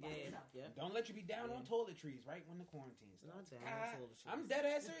sick and you by yourself. Don't let you be down on toiletries right when the quarantine starts. Not down on toiletries. I'm dead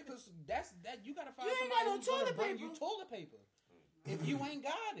ass serious because that you gotta find You ain't somebody got no who's gonna toilet bring paper. you toilet paper. If you ain't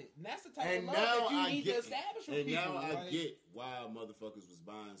got it, and that's the type And of love now that you I need get to it. establish with And people. now I like, get why motherfuckers was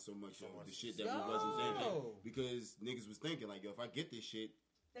buying so much of the shit that we Yo. wasn't thinking. Because niggas was thinking, like, yo, if I get this shit,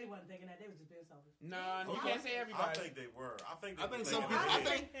 They wasn't thinking that. They was just being selfish. Nah, you Okay. can't say I everybody. think they were. I think some people, I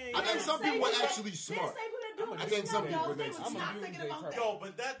I think some people were actually smart. I think some people were actually I'm smart. a thinking about that. Yo,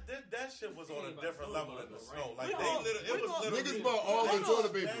 but that shit was on a different level in the snow. Like We they gon- literally, we it was gon- literally. Niggas bought all the Hold toilet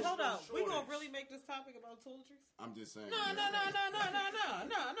on. paper. Hold on. We gonna Shortage. really make this topic about toiletries? I'm just saying. No. man.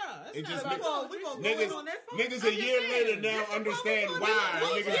 It's It not just about makes- toiletries. We gonna Niggas, go on that phone? niggas a I'm year just later saying. now understand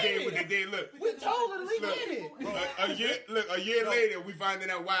why niggas did what they did. Look, We totally Look. get it. a year later, we finding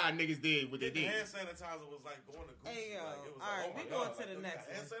out why niggas did what they The did. hand sanitizer was like going to Gucci. Hey, yo. Like, it was All like, right, oh my we God, going to like, the you next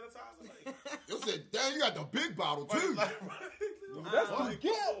got hand sanitizer. Like, You said, damn, you got the big bottle too. like, That's like, what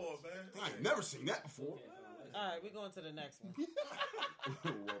you come on, man. I ain't never seen that before. All right, we going to the next one.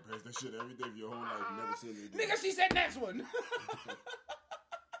 Walk past that shit every day of your whole life, never seen it. Nigga, she said next one.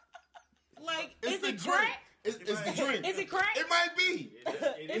 Like, It's is the it drink. crack? It's the drink. Is it crack? It might be.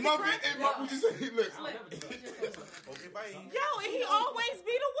 It might be. It might. What you say? Look. Okay, bye. Yo, and he always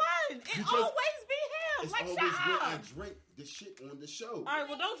be the one. It Because always be him. It's Like, always shut when up. I drink the shit on the show. All right,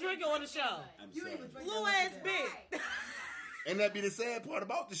 well, don't drink it on the show. I'm You sorry. ain't even drink Little that ass much of that. bit. And that be the sad part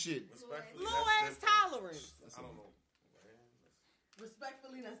about the shit. Respectfully, Little that's ass different. tolerance. I don't know.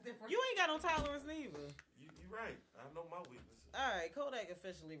 Respectfully, that's different. You ain't got no tolerance neither. You right. I know my weaknesses. All right, Kodak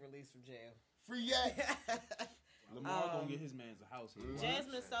officially released from jail. Free yak. Lamar gonna get his man's a house here.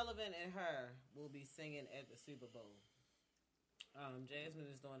 Jasmine Sullivan and her will be singing at the Super Bowl. Jasmine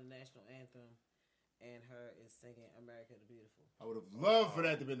is doing the national anthem, and her is singing "America the Beautiful." I would have loved for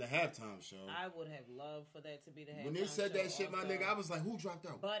that to be the halftime show. I would have loved for that to be the halftime When they said show that shit, my also. nigga, I was like, who dropped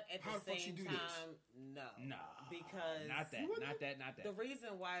out? But at How the the fuck she same do this? time, no. Nah, Because not that. The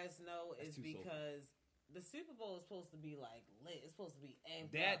reason why it's no is That's too soulful. because the Super Bowl is supposed to be like lit. It's supposed to be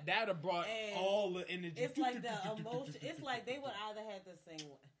amped up. That'd have brought And all the energy. It's like the emotion. It's like they would either have to sing.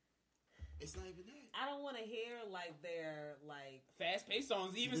 It's not even that. I don't want to hear like their like fast paced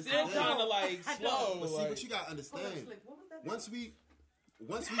songs, even This still is- kind of like I slow. know. But see, like- what you gotta Hold on, understand. Slick, what was that? Once we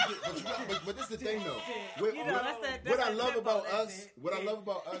get, but this is the thing though. What, You know, what- that's that- what that's I that love tempo, about that's us, it. what I love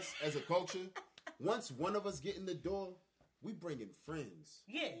about us as a culture, once one of us get in the door, we bringing friends.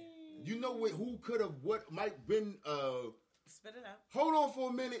 yeah. You know who could have, what might been. Spit it out. Hold on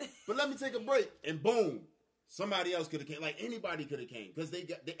for a minute, but let me take a break, and boom, somebody else could have came. Like anybody could have came because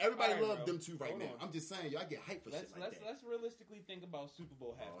everybody All right, love bro. them two right Hold now. on. I'm just saying, y'all get hyped for shit like that. Let's realistically think about Super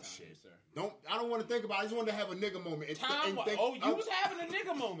Bowl halftime, shit. here, sir. I don't want to think about it. I just want to have a nigga moment. And, Time. and think, You was having a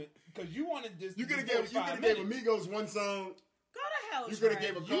nigga moment because you wanted this. you to could be have gave 45 gave minutes. Amigos one song. Go to hell. You could have Trey.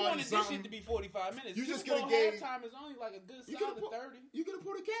 gave a You card wanted or this something. shit to be 45 minutes. You Super just Bowl coulda gave- halftime is only like a good You solid could have 30. You could have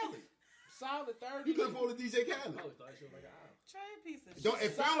pulled a Cali. Solid 30. You could have pulled a DJ Khaled. Trey piece of Don't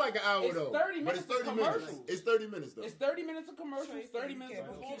shit. it felt like an hour It's though? 30 but it's minutes of 30 minutes. commercials. It's 30 minutes though. It's 30 minutes of commercials, Trey 30 said minutes you of can't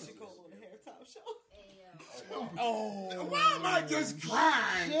put performances. Keisha Cole on the halftime show. Oh, Why am I just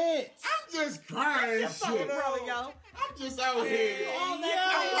crying? shit. I'm just crying Fucking shit. brother, yo. I'm just out here. all I'm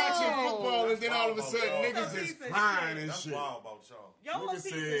that watching football and then all of a sudden Yo. niggas That's a just piece of crying shit. and That's shit. wild about y'all. Yo, a Nigga piece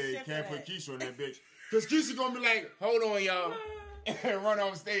of said shit can't for put that. Keisha on that bitch. Cause Keisha gonna be like, hold on y'all, and run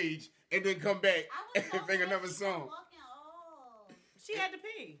off stage and then come back and sing another song. She had to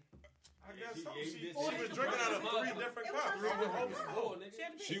pee. I guess so. Yeah, She you was did. drinking out of 3 different It was cups. her turn. She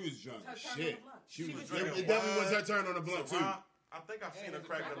had to pee. She was drunk. Her turn Shit. on the blunt. She was. drinking It definitely was wine. her turn on the blunt too. Ciroc. I think I've seen her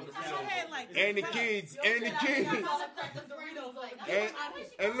crack them I had Doritos. like And the cups. kids. Yo, And the shit, I kids. got all the crack of Doritos on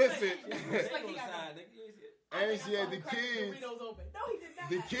it. And listen. It's like he got I And think she I had saw the him crack kids. Doritos open. No, he did not.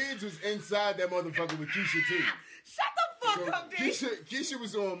 The kids was inside that motherfucker with Keisha too. Shut the fuck So up, D. Keisha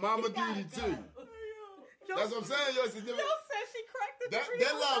was on Mama Duty too. That's what I'm saying, yo. It's a Yo different. said she cracked the That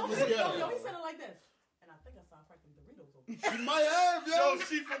Doritos love was open. good. Yo, he said it like this. And I think I saw him crack them Doritos open. She might have, Yo, yo.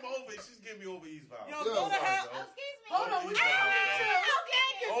 she from over. She's giving me over East Vibes. Yo, Yo. go to hell. Excuse me. Hold on, we East Vibes. Okay,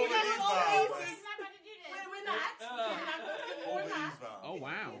 because Over we got these all vibes. these. We're not about to do this. We're not. We're not going to Over We're not. East Vibes. Oh,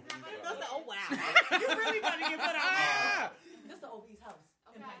 wow. I said, oh wow, you really about to get put out. Ah! This is the OB's house.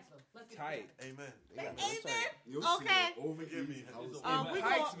 And Pikesville. Let's get Tight. Amen. You'll Okay. see over Forgive me. I was We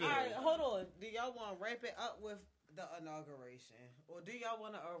Pikesville. all right, hold on. Do y'all want to wrap it up with the inauguration, or do y'all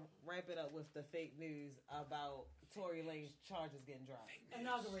want to wrap it up with the fake news about Tory Lane's charges getting dropped?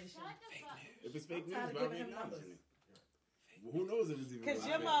 Inauguration. Shut the fuck. If it's fake news, tired of why giving we him acknowledging numbers. it? Well, who knows if it's even Because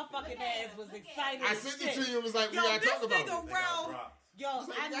real? your I motherfucking Look at ass him, was look at excited. I as sent shit. it to you. It was like, we Yo, gotta this talk about nigga it. They got Rel, dropped. yo, It's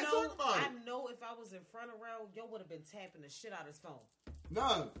like, I we gotta know, talk about I it. know if I was in front of Rel, yo would have been tapping the shit out of his phone.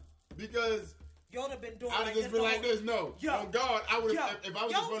 No, because Yo would have been doing I'd like have just this. been like this. No, Yo. on God, I would Yo, have. If I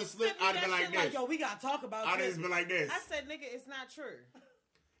was yo, in front of Slip, sent me I'd have that been like shit this. yo, we gotta talk about I'd have this. just been like this. I said, nigga, it's not true.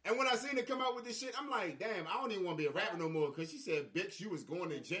 And when I seen her come out with this shit, I'm like, damn, I don't even want to be a rapper no more. Because she said, bitch, you was going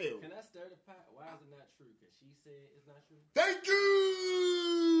to jail. Can I stir the pot? Why is it not true? Because she said it's not true. Thank you.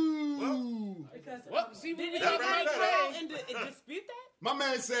 Because Well, see, we Did he was come talking about out today. and dispute that? My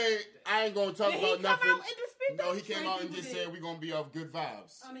man said, I ain't going to talk Did he about come nothing. out and dispute that? No, he came out and just People said, did. we going to be off good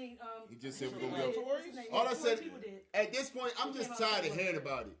vibes. I mean, He just said we're Tory going to be Lanez, off. his name, All I 20 said, people did. at this point, I'm just tired of hearing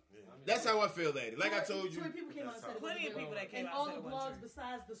about it. That's how I feel at it. Like I told you. 20 people came out and said it wasn't Plenty of real. people that came and out all and the said it wasn't blogs true.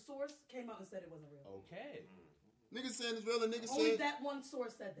 besides the source came out and said it wasn't real. Okay. Niggas saying it's real and niggas Only saying. that one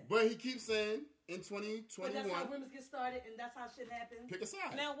source said that. But he keeps saying in But that's 2021, how rumors get started, and that's how shit happens. pick a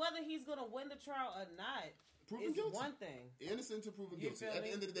side. Now, whether he's gonna win the trial or not Proven is guilty. one thing. Innocent to proven You guilty. feel At me?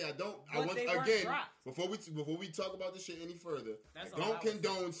 the end of the day, I don't. I But want they weren't again dropped. before we talk about this shit any further. That's I all I don't was saying.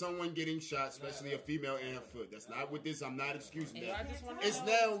 condone someone getting shot, especially a female and her foot. That's not with this. I'm not excusing And I that. just want It's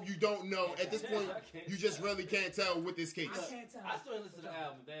now you don't know. At this point, you just really can't tell with this case. I can't tell. I still ain't listen to the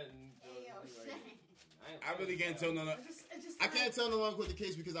album. That Hey, yo, Shane. I really can't tell no. I can't tell no longer with the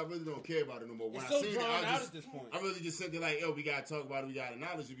case because I really don't care about it no more. When It's I so seen it, drawn I out just, at this point. I really just said like, yo, we gotta talk about it. We gotta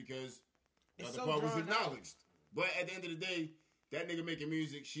acknowledge it because the It's other so part was drawn out. acknowledged. But at the end of the day, that nigga making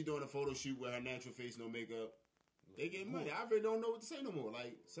music, she doing a photo shoot with her natural face, no makeup. They getting money. I really don't know what to say no more.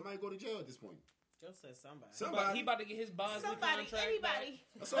 Like somebody go to jail at this point. Joe said somebody. Somebody. He about to get his Bosley Somebody, contract anybody.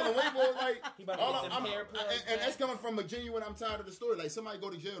 That's all the one boy like. He about to all get I'm- them hair plugs and that's back. coming from a genuine. I'm tired of the story. Like somebody go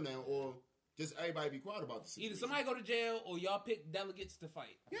to jail now, or just everybody be quiet about the situation. Either somebody go to jail or y'all pick delegates to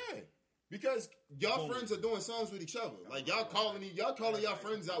fight. Yeah, because y'all Boom. friends are doing songs with each other. Like y'all calling y'all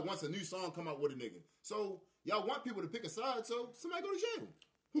friends out once a new song come out with a nigga. So y'all want people to pick a side. So somebody go to jail.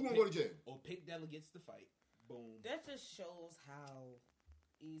 Who gonna go to jail? Or pick delegates to fight. Boom. That just shows how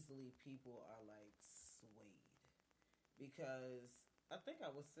easily people are like swayed. Because I think I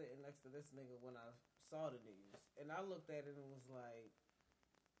was sitting next to this nigga when I saw the news, and I looked at it and was like,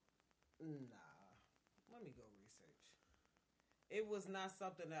 nah, let me go research. It was not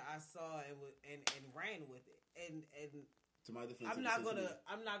something that I saw and ran with it. And To my defense, I'm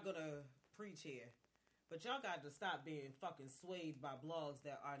not gonna preach here, but y'all got to stop being fucking swayed by blogs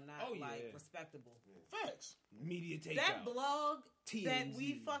that are not Oh, yeah. like respectable. facts. Media takeout. That blog that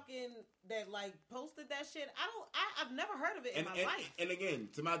we TMZ. fucking that like posted that shit. I've never heard of it in And, my life. and again,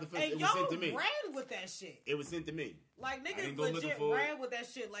 to my defense, And it was y'all sent to me. ran with that shit. It was sent to me. Like I niggas didn't go looking legit for it. ran with that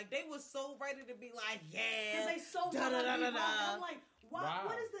shit. Like they was so ready to be like, Because yeah. they so Da, da, da, da, da. I'm like, why?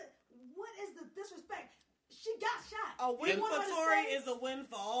 Wow. What is the disrespect? She got shot. A win You for want her to Tory say- is a win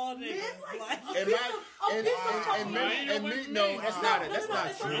for all Man, niggas. like, Like, And me, that's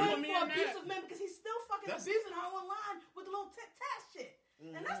not it's a true. win Me for and that. abusive men because he's still fucking That's- abusing her online with the little tit-tat shit.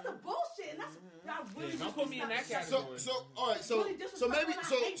 And that's the bullshit. And that's y'all really don't put me in that disrespect- category. So all right, so Really so maybe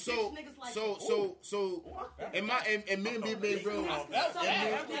disrespectful, and I hate bitch niggas like that. and my and me and me being real, that was real.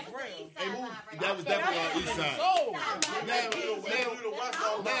 that was definitely on East Side. So, Now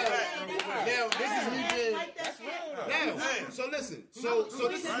this is me being now. So listen, so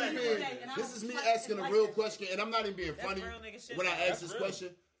this is me asking a real question, and I'm not even being That's funny real nigga shit. when I ask That's this real. question.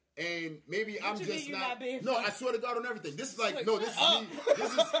 And maybe I'm you mean just you not. not being No, funny? I swear to God on everything. This is like Like, no. This is shut me.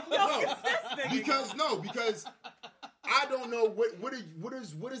 This is no because I don't know what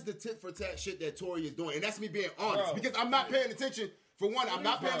is the tit for tat shit that Tory is doing, and that's me being honest Bro. because I'm not paying attention. For one, I'm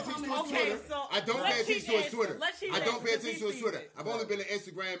not paying attention to his Okay, Twitter. so I don't let pay attention Chief to his answer. Twitter. Let Chief I don't answer, pay 'cause he attention to his sees Twitter. it. I've only been on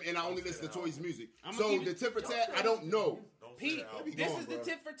Instagram and I only listen to Tory's music. I'ma So keep the it- tit for tat, I don't know. Don't say Pete, that out. Be this gone, is the bro.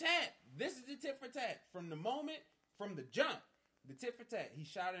 tit for tat. This is the tit for tat. From the moment, from the jump, the tit for tat. He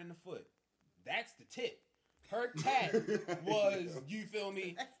shot her in the foot. That's the tit. Her tat was, you feel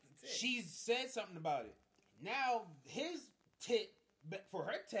me? That's the tit. She said something about it. Now his tit but for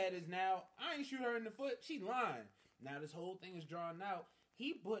her tat is now, I ain't shoot her in the foot. She lying. Now this whole thing is drawn out.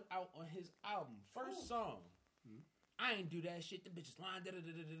 He put out on his album first song. I ain't do that shit. The bitch is lying. Da, da,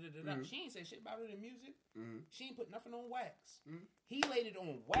 da, da, da, da, da. She ain't say shit about it in music. She ain't put nothing on wax. He laid it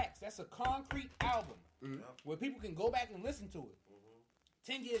on wax. That's a concrete album where people can go back and listen to it.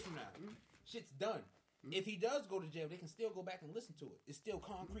 10 years from now, shit's done. If he does go to jail, they can still go back and listen to it. It's still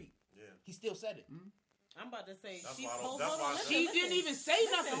concrete. Yeah. He still said it. I'm about to say That's she. why I don't- Hold that's on, why I listen, She listen. didn't even say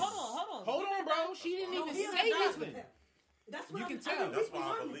Listen, nothing. Hold on. Hold on, bro. She didn't even he say agrees with nothing. him. That's what You I'm can tell. saying. That's why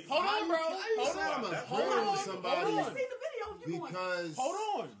I believe. Hold on, bro. How you Hold say I'm on. That's agreeing why- with Hold somebody on. See the video if you want. because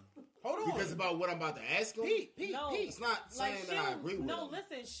Hold on. because about what I'm about to ask him? Pete. No. It's not saying that I agree with No, him.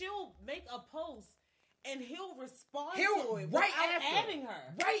 listen, she'll make a post and he'll respond He'll- to it right without after. adding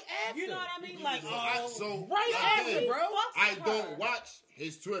her. Right after. You know what I mean? Like, So Right after, again, bro. I don't watch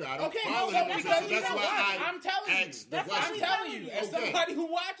his Twitter. I don't Okay, follow no, him. so So because that's you why don't watch, I I'm telling you. asked the That's why I'm question. telling you, as Okay. somebody who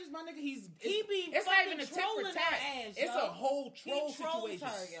watches, my nigga, He be it's not even a tit for trolling her tat. ass, It's yo. a whole troll He trolls situation.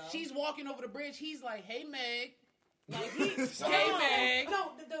 her, yo. She's walking over the bridge. He's like, "Hey, Meg." Like, he, Hey, Meg.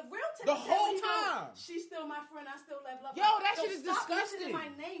 No, the real text The said whole when he goes, time. She's still my friend. I still love Yo, her. that So shit is stop disgusting. mentioning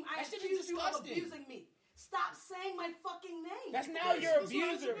my name. I That shit is accuse you of disgusting. abusing me. Stop saying my fucking name. That's now Yes, your that's my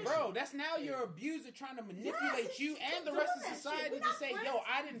abuser, exhibition. bro. That's now your abuser trying to manipulate Yes, you he's and the doing rest of that shit. society We're to not say, friends, "Yo,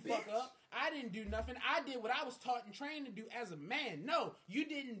 I didn't fuck bitch." up. I didn't do nothing. I did what I was taught and trained to do as a man." No, you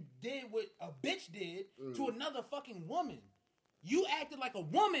did what a bitch did to another fucking woman. You acted like a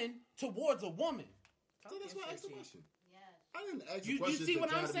woman towards a woman. So that's why I asked the question. Yes. I didn't ask You questions see to what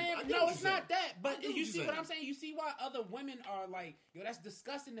try I'm to be- saying? I get No, what it's you're not saying. that. But I get you what see you're what I'm saying. saying? You see why other women are like, "Yo, that's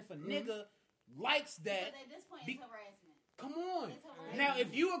disgusting if a nigga likes that." But at this point, Be- it's harassment. Come on. It's harassment. Now,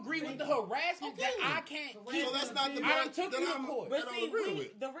 if you agree with the harassment that I can't keep, So that's not the I part done took that you to I'm- court. that But I'm see, agreeing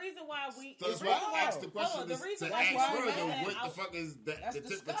with. the reason why we So that's the why reason I asked the hold question on, the to reason ask why further that what the out- fuck is that That's the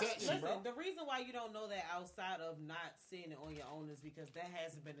tit for tat disgusting, shit? bro. Listen, the reason why you don't know that outside of not seeing it on your own is because that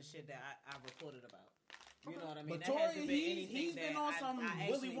hasn't been the shit that I reported about. You know what I mean? But That Tory, hasn't been anything he's been that on I some Willy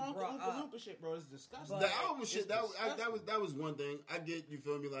actually Wonka, brought Oompa up. Loompa shit, bro. It's disgusting. The album It's shit that disgusting. was one thing. I get you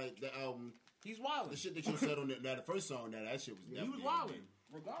feel me like the album, He's wilding. the shit that you said on the first song that shit was He was definitely wilding,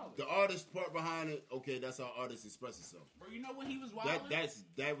 regardless. the artist part behind it. Okay, that's how artists express itself. Bro, you know when he was wilding?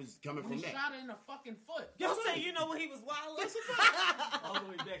 That was coming When from he that. shot it in the fucking foot. Y'all say you know when he was wild? All the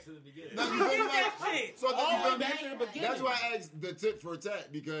way back to the beginning. Now, you feel me, like- shit. So All you the feel way me? back to the beginning. That's why I asked the tit for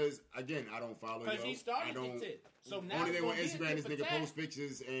tat because again, I don't follow Because yo. he I started don't. the tit. So now Only it's thing on gonna be a Instagram tit this for nigga tat. post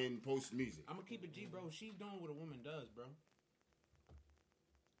pictures and post music. I'm gonna keep it G, bro. She's doing what a woman does, bro.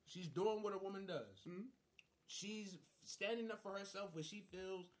 She's doing what a woman does. Mhm. She's standing up for herself when she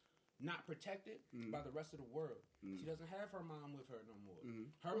feels not protected by the rest of the world. She doesn't have her mom with her no more.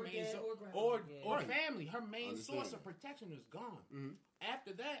 Her Or main dad so- or grandma. or Right. family. Her main source Understand. of protection is gone.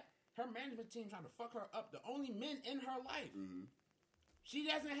 After that, her management team trying to fuck her up. The only men in her life. She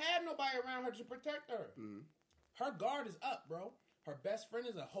doesn't have nobody around her to protect her. Her guard is up, bro. Her best friend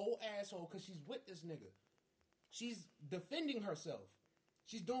is a whole asshole because she's with this nigga. She's defending herself.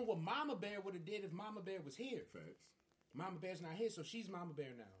 She's doing what Mama Bear would have did if Mama Bear was here. Facts. Mama Bear's not here, so she's Mama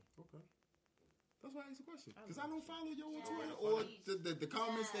Bear now. Okay. That's why I asked the question. Because I don't follow you on Twitter or the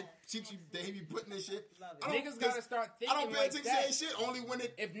comments that he be putting and shit. Love it. I don't- Niggas gotta start I thinking don't pay like attention that. to that shit only when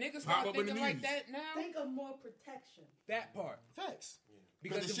it If niggas pop start up in the thinking like news. that now, Think of more protection. that part. Facts.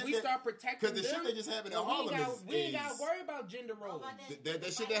 Because the if shit we that- start protecting the them, shit that just happened in yo, Harlem we ain't got is- to worry about gender roles.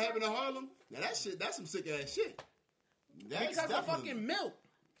 That shit that happened in Harlem, now that shit, that's some sick ass shit. That's Because of definitely- fucking milk.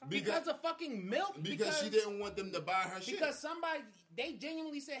 Because of fucking milk. Because she didn't want them to buy her shit. Because somebody, they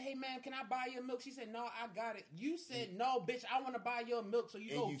genuinely said, "Hey man, can I buy your milk?" She said, "No, I got it." You said, "No, bitch, I want to buy your milk." So you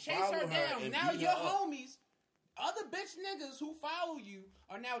And go you chase follow her her down. and Now beat your her up. homies, other bitch niggas who follow you,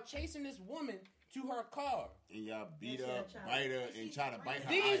 are now chasing this woman to her car. and y'all beat Yeah, her, she had bite her, and try to bite her.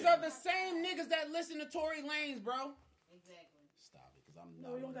 These eye are the same niggas that listen to Tory Lanez, bro. Exactly. Stop it, because I'm No,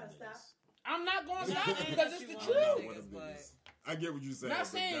 not. you don't one of gotta them stop. I'm not going to Not stop saying because that it's you the want I'm not truth. one of them But- niggas. I get what you saying. Not but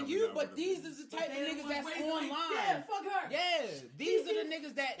saying definitely you, not one but of these them is the niggas. type of niggas that's online. Yeah, fuck her. Yeah, these are the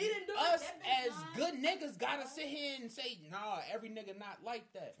niggas that He didn't do it. us That as bitch good niggas gotta sit here and say, nah, every nigga not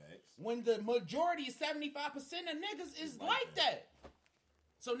like that. Facts. When the majority, 75% of niggas is like that.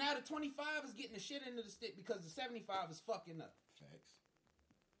 So now the 25 is getting the shit into the stick because the 75 is fucking up. Facts.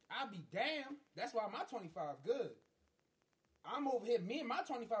 I'll be damned. That's why my 25 good. I'm over here, me and my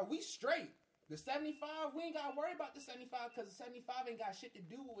 25, we straight. The 75, we ain't gotta worry about the 75 because the 75 ain't got shit to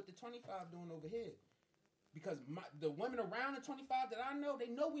do with what the 25 doing over here. Because the women around the 25 that I know, they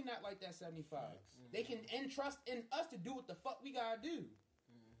know we not like that 75. They can entrust in us to do what the fuck we gotta do.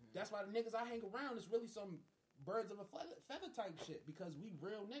 That's why the niggas I hang around is really some birds of a feather type shit because we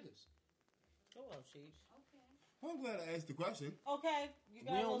real niggas. Go up, Cheech. Okay. I'm glad I asked the question. Okay, you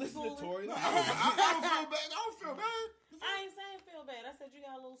got We a don't little listen to schooling. Tory I Lanez. don't feel bad. I don't feel bad. I ain't saying feel bad. I said you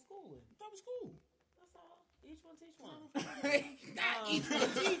got a little schooling. That was cool. That's all. Each one teach one. Not each one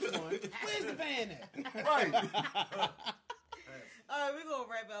teach one. Where's the van at? Right. All right, we're gonna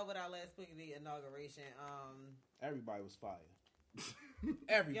wrap up with our last pick of the inauguration. Everybody was fire.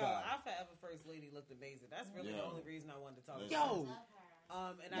 Everybody. Yo, our forever first lady looked amazing. That's really the only reason I wanted to talk about. Yo.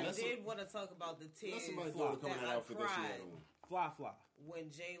 And I did want to talk about the tears somebody throw the that I outfit that she had cried on. Fly.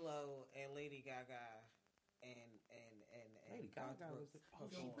 when J-Lo and Lady Gaga and Lady Gaga was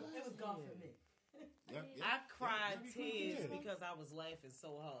It was gone for me. I cried tears because I was laughing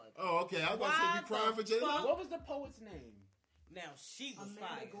so hard. Oh, okay. I was about to say, you crying for J-Lo? What was the poet's name? Now she was Amanda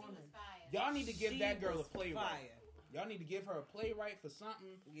fire. Gorman. Y'all need to give She that girl a was playwright. fire. Y'all need to give her a playwright for something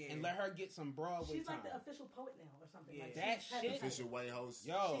and let her get some Broadway She's time. like the official poet now or something. Yeah. Like That she's shit. Official White House.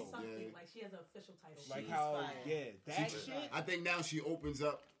 Yo. She's something. Like she has an official title. Like She's how, fire. that shit. I think now she opens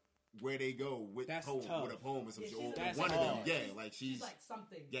up where they go with That's poem, tough. with a poem or some shit. Or That's one of them, hard. yeah. Like She's like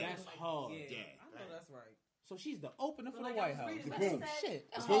something. Yeah. That's like, hard. Yeah, Yeah. I know that's right. So she's the opener for But the like I White was House. reading, Boom. like I said, Shit.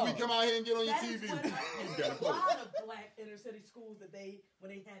 That's Before we hard. come out here and get on your that is TV, when you a got a poem. lot of black inner city schools that when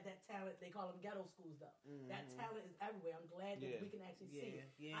they had that talent, they call them ghetto schools though. That talent is everywhere. I'm glad that we can actually see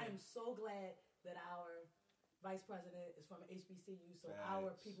it. Yeah. I am so glad that our vice president is from HBCU, so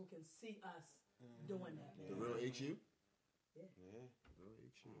our people can see us doing that. The real HU? Yeah. The real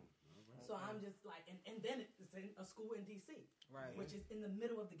HU. So I'm just like, and then it's in a school in DC, Right. which is in the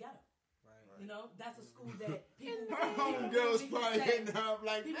middle of the ghetto. Right. You know, that's a school that people. Her homegirls people probably say- hitting her up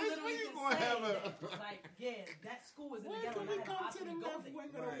like, People "Bitch, literally when you can gonna say have a... that. Like, yeah, that school is in the When ghetto. can and we I had come an to the option go left there. wing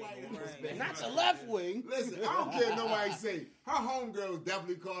of the White House, Right. man? Not the left wing. Listen, I don't care what nobody say. Her homegirls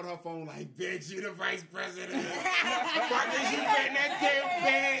definitely called her phone like, bitch, you the vice president. Fuck is you getting that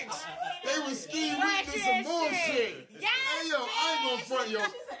damn bitch? They was ski weekend some bullshit. Hey, yo, I ain't gonna front, yo.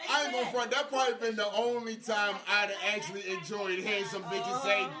 I ain't gonna front. That probably been the only time I'd actually enjoyed hearing some bitches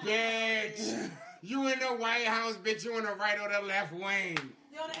say, bitch, you in the White House, bitch, you in the right or the left wing.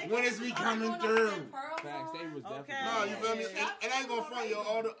 When is we coming through? Facts, they was definitely. No, you feel me? And I ain't gonna front, yo.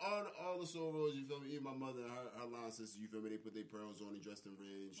 All the sorors, you feel me? Even my mother and her line sister, you feel me? They put their pearls on and dressed in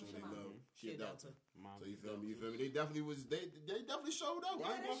red and show they love. She a Delta. So you feel me? You feel me? They definitely was. They definitely showed out.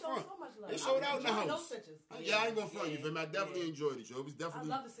 I ain't gonna front. So much love. They showed out in the I house. those pictures. Yeah, I ain't gonna front. You feel me? I definitely enjoyed it, yo. It was I definitely.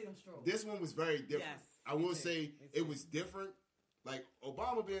 love to see them stroll. This one was very different. Yes, I will me too. say Me it too. was different. Like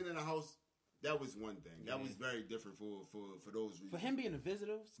Obama being in the house, that was one thing. That was very different for those reasons. For him being a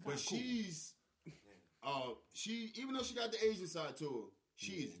visitor, it's But kinda cool. she even though she got the Asian side to her,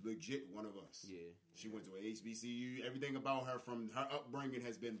 she is legit one of us. Yeah. She went to a HBCU. Everything about her from her upbringing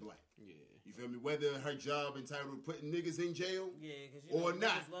has been black. Yeah. You feel me? Whether her job entitled putting niggas in jail Yeah, because or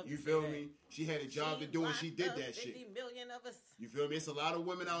not, you feel me? She had a job to do and she did that 50 shit. million of us. You feel me? It's a lot of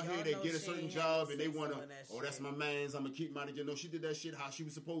women out Y'all here know that get a she certain ain't job had and they no want say to, so in that oh, that's shit. my man's. I'm going to keep my nigga. No, she did that shit how she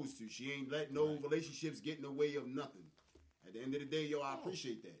was supposed to. She ain't let no relationships get in the way of nothing. At the end of the day, yo, I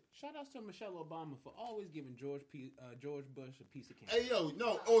appreciate that. Shout outs to Michelle Obama for always giving George Bush a piece of candy. Hey, yo,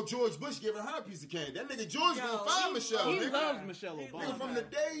 no. Oh, George Bush giving her a piece of candy. That nigga George Yo, gonna find he Michelle. He nigga. loves Michelle He Obama. Nigga,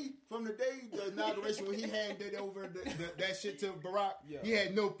 from the day the inauguration when he handed over that shit to Barack, Yeah. he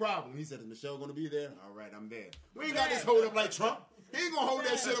had no problem. He said, "Is Michelle gonna be there? All right, I'm there." We ain't got this hold up like Trump. He ain't gonna hold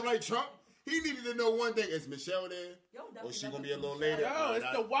that shit up like Trump. He needed to know one thing: is Michelle there, or she gonna be a little later? Yo, it's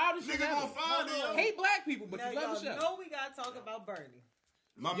the wildest shit Nigga ever. gonna find it, yo. Hate black people, but Now, you love y'all Michelle. know we gotta talk about Bernie.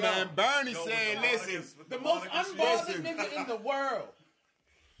 My man Bernie Yo, said, with "Listen, The most unbothered Listen. nigga in the world.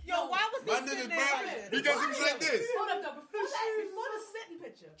 Yo, why was my he nigga sitting there? Bernie," because he was like this. Hold up, though. Before the sitting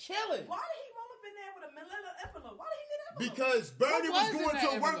picture, Chilling. why did he roll up in there with a manila envelope? Why did he need an envelope? Because Bernie What was was in going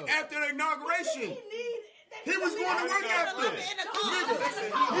that to work envelope? after the inauguration. He need. He was going to work after. In the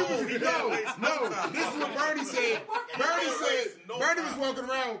car. He was no. This is what Bernie said. Bernie was walking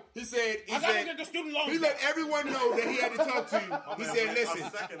around. He said I gotta get the student loan. he let everyone know that he had to talk to you. He said,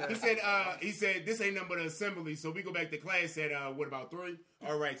 listen. He said this ain't nothing but an assembly. So we go back to class at what about 3?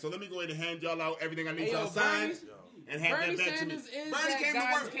 All right. So let me go ahead and hand y'all out everything I need Hey, yo, y'all signed Bernie's- and hand Bernie that back to me. Sanders is Bernie that came to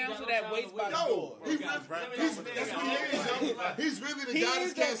guidance work. counselor that waits by the Yo, door. that's what he is, yo. He's really the He guidance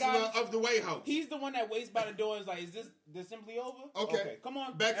is that counselor guy- of the White House. He's the one that waits by the door and is like, is this the assembly over? Okay. Come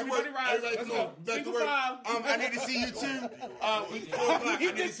on. Back to Everybody work. rise. Everybody Let's come go. on. Back to Single work. file. I need to see you too. 4 o'clock. I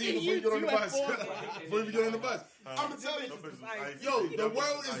need to see you before you get on the bus. Before you get on the bus. I'm gonna tell you, yo, the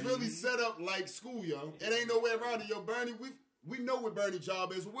world is really set up like school, yo. It ain't no way around it, yo. Bernie, we know what Bernie's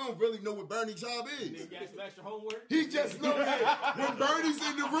job is. We don't really know what Bernie's job is. You got some extra homework? He just know that when Bernie's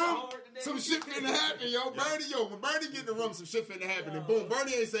in the room, some shit finna happen, yo. When Bernie get in the room, some shit finna happen. And boom,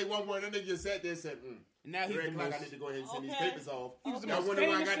 Bernie ain't say one word. That nigga just sat there and said, And now he's 3 the o'clock, most. I need to go ahead and send these Okay. papers off. He was the Y'all most wonder why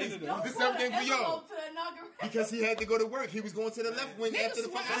I famous got these. senator. The same thing for y'all. To the inauguration. Because he had to go to work. He was going to the left wing after the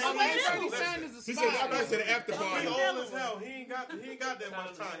Niggas, fucking I swear Bernie listen. Sanders is He said, y'all guys spy. to the after He party. old as hell. He ain't got that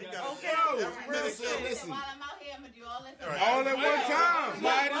much time. He got Okay. every minute. Listen, listen. While I'm out here, I'm gonna do all this. All at one time.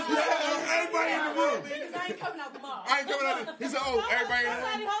 Everybody in the room. Because I ain't coming out tomorrow. I ain't coming out. He said, oh, everybody in the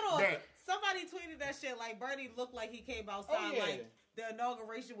Somebody, room. hold on. Bet. Somebody tweeted that shit like Bernie looked like he came outside Oh, yeah. like the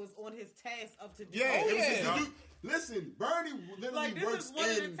inauguration was on his task of to do. Yeah, Oh, it was yeah. his to-do. Listen, Bernie literally Like this works is one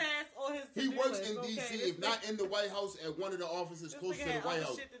of the in. tasks on his He to-do works list. in Okay, D.C. this If not in the White House, at one of the offices This close to nigga the had White other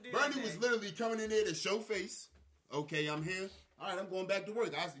House. shit to do Bernie that was day. literally coming in there to show face. Okay, I'm here. All right, I'm going back to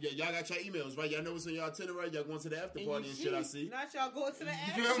work. Y'all got your emails, right? Y'all know what's on your itinerary. Y'all going to the after And party you and shit. I see- see. Not y'all going to the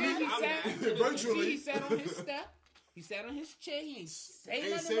You feel action. me? Virtually. He sat on his step. He sat on his chair. He ain't say Ain't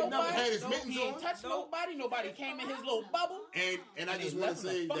nothing said to nothing. nobody. Had his mittens He ain't on. touched nobody. Nobody came in his little bubble. And I And just they want to left him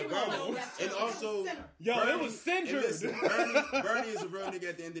say the that fuck Bernie, alone. and also Yo, Bernie, it was centered. and listen, Bernie is a real nigga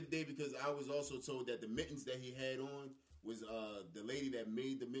at the end of the day because I was also told that the mittens that he had on was the lady that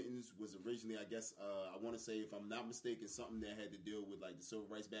made the mittens was originally, I guess, I want to say, if I'm not mistaken, something that had to deal with like the civil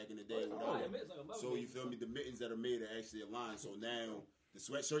rights back in the day. or Oh, whatever. yeah, it's like a mother So you baby. feel me? The mittens that are made are actually aligned. So now the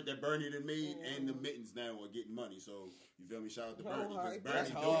sweatshirt that Bernie done made and the mittens now are getting money. So you feel me? Shout out to Bernie because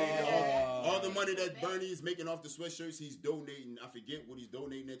Bernie donated all the money that Bernie is making off the sweatshirts. He's donating. I forget what he's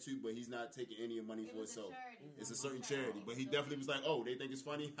donating that to, but he's not taking any money It for was a himself. charity. It's a certain charity, but he definitely was like, "Oh, they think it's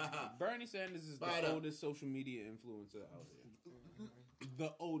funny." Bernie Sanders is Fired the up. oldest social media influencer out there.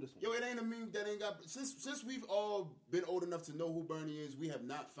 The oldest one. Yo, it ain't a meme that ain't got. Since we've all been old enough to know who Bernie is, we have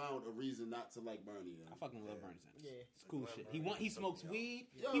not found a reason not to like Bernie. I fucking love Bernie Sanders. Yeah. It's cool shit. He smokes weed.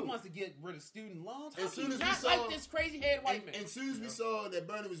 Yo. He wants to get rid of student loans. How As soon can as you we not saw- like this crazy head white man? And soon as we saw that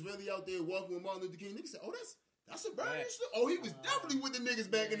Bernie was really out there walking with Martin Luther King, niggas said, "Oh, that's a Bernie." Right. Shit. Oh, he was definitely with the niggas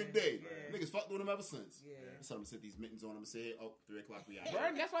back in the day. Yeah. Niggas fucked with him ever since. Yeah. So I'm gonna set these mittens on him and say, "Oh, 3 o'clock we out."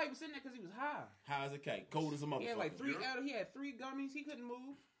 Bernie, that's why he was sitting there because he was high. High as a kite, cold as a motherfucker. He had like he had 3 gummies. He couldn't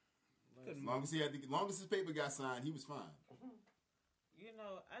move. As long as his paper got signed, he was fine. You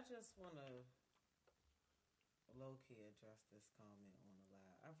know, I just want to low key address this comment on the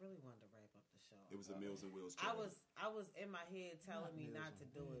live. I really wanted to wrap up the show. It was a Meals and Wheels. I charity. was in my head telling me not to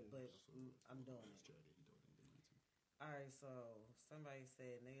do it, but I'm doing it. All right, so somebody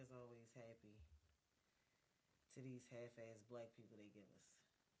said niggas always happy to these half-ass black people they give us.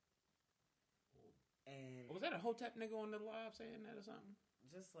 And Was that a Hotep nigga on the live saying that or something?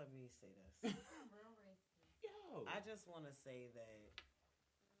 just let me say this. Real racist. Yo. I just want to say that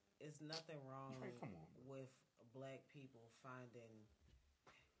it's nothing wrong Trey, come on, bro. with black people finding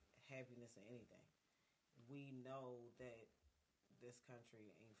happiness in anything. We know that this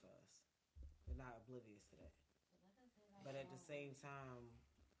country ain't for us. We're not oblivious to that. But at the same time,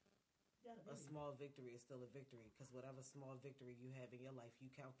 a small victory is still a victory because whatever small victory you have in your life, you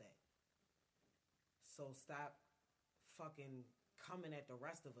count that. So stop fucking coming at the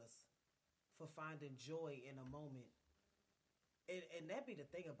rest of us for finding joy in a moment. And that be the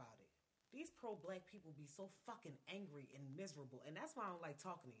thing about it. These pro-black people be so fucking angry and miserable. And that's why I don't like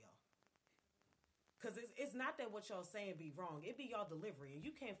talking to y'all. Because it's not that what y'all saying be wrong. It be y'all delivery. And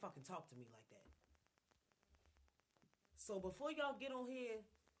you can't fucking talk to me like that. So before y'all get on here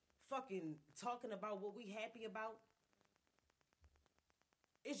fucking talking about what we happy about,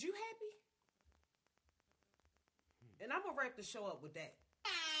 is you happy? And I'm going to wrap the show up with that.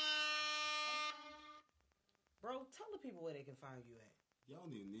 Bro, tell the people where they can find you at. Y'all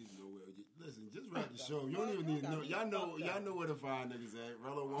don't even need to know where. Listen, just wrap the show. You don't even need to know. Y'all know where to find niggas at.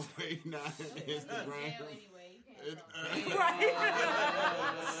 Rello 189 Instagram. Jail anyway. You can't And, talk.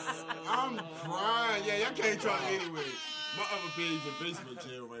 I'm crying. Yeah, y'all can't talk anyway. My other page in Facebook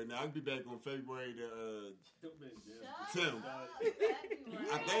jail right now. I'll be back on February the Shut 10th. up.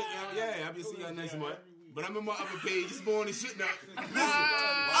 I think, yeah, I'll be seeing y'all next month. But I'm in my other page, exploring the shit now. Listen,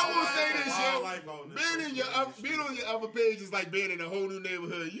 I will say this, yo. Being on your other page is like being in a whole new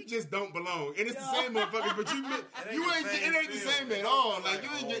neighborhood. You just don't belong. And it's the same motherfuckers, but it ain't the same at all. Like, you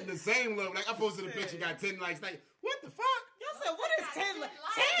ain't getting the same love. Like, I posted a picture, got 10 likes. Like, what the fuck? Y'all said, what is 10 likes?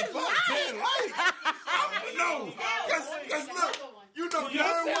 Fuck 10 likes? No. Because look. You know, you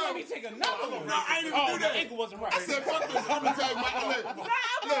heard Let what? me take another one. No, I ain't even Oh, do the that. ankle wasn't right. I said, fuck this. I'm going to tell you my look. I'm going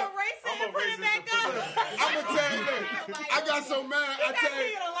to erase it and put it back up. I'm going to tell you this. I got so mad.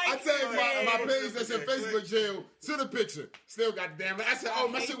 I tagged my page that said Facebook jail to the picture. Still, goddamn it. I said, oh,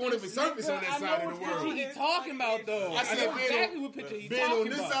 my shit won't even surface on that side of the What world. he talking about though? I said, know exactly what picture he being talking on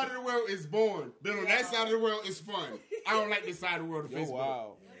this about. side of the world is born. Being on that side of the world is fun. I don't like this side of the world of Yo, Facebook.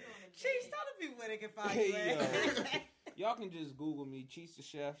 wow. Cheese, tell the people where they can find Hey, you at. Y'all can just Google me, Cheech the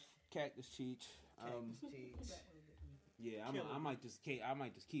Chef, Cactus Cheech. Cheese. Yeah, I might just keep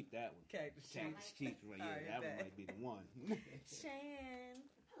that one. Cactus Cactus cheeks, right? Yeah, that one might be the one. Shan.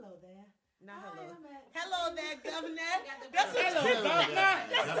 Hello there. Not Hi, hello. I'm at- Hello there, Governor. That's hello, Governor.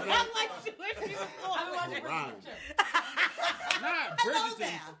 I'm like, where she was going. Rhyme. Nah, Hello Bridgerton.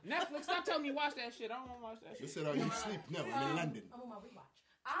 there. Netflix, stop telling me watch that shit. I don't want to watch that You shit. said, you sleep? No, I'm in London. I'm on my rewatch.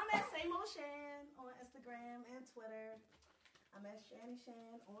 I'm at Same Old Shan on Instagram and Twitter. I'm at Shanny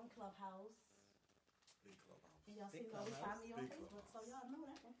Shan on Clubhouse. Big Clubhouse. And y'all Big see me always find me on Big Facebook, so y'all know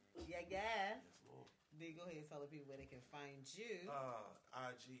that one. Yeah. Yes, Lord. D, go ahead and tell the people where they can find you.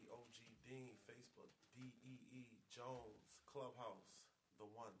 IG OG Dean, Facebook DEE Jones, Clubhouse, the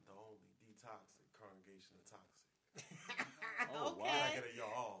one, the only, Detoxic, Congregation of Toxic. Oh, wow. I get it,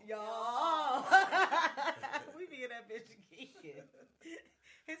 y'all. Y'all. We be in that bitch geeking.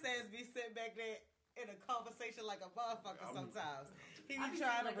 His ass be sitting back there in a conversation like a motherfucker sometimes. He I be be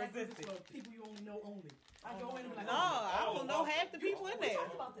trying to saying like that resist group it. for people you only know only. I go in and be like, No, I don't know half the people in we there.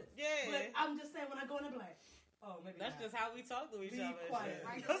 talked about this. Yeah. But I'm just saying when I go in and be like, oh, maybe That's not. just how we talk to each Be other. and quiet. shit.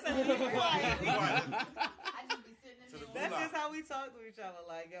 Right. Don't say be quiet. I just be sitting in To the the That's gulag. just how we talk to each other.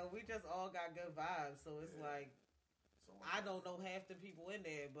 Like, yo, we just all got good vibes. So it's like, I don't know half the people in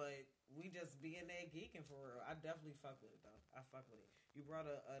there, but we just be in there geeking for real. I definitely fuck with it, though. I fuck with it. You brought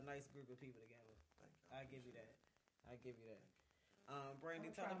a nice group of people together. I give you that. I give you that.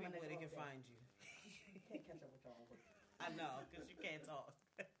 Brandy, I'm tell the trying my people where they next can off find you. Can't catch up with y'all. I know, because you can't talk.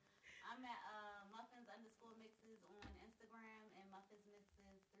 I'm at Muffins_mixes on Instagram and Muffins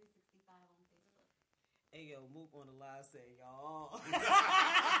Mixes 365 on Facebook. Hey, yo, Mook on the live say, y'all.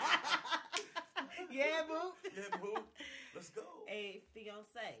 Yeah, Mook. Yeah, boo. Let's go. Hey,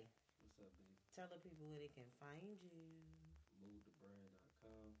 fiance, What's up, baby? tell the people where they can find you.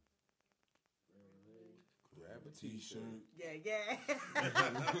 MoveTheBrand.com. Grab a t-shirt. Yeah.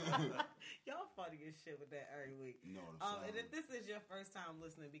 Y'all funny as shit with that every week. No, And if this is your first time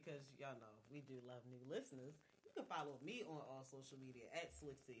listening, because y'all know we do love new listeners, you can follow me on all social media at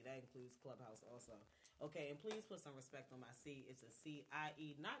SlickC. That includes Clubhouse also. Okay, and please put some respect on my C. It's a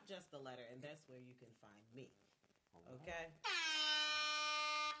C-I-E, not just the letter, and that's where you can find me. Okay?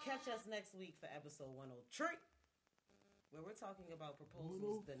 Catch us next week for episode 103, where we're talking about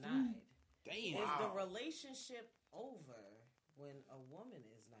proposals denied. Damn. Is the relationship over when a woman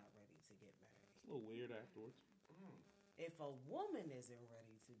is not ready to get married? It's a little weird afterwards. If a woman isn't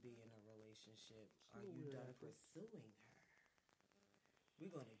ready to be in a relationship, are you done pursuing her?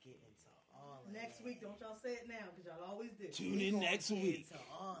 We're going to get into all of Next that. week, don't y'all say it now, because y'all always do. Tune We in gonna next get week into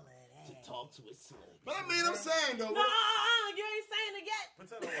all of that. to talk to a slick. But I mean, I'm saying though. No, you ain't saying it yet.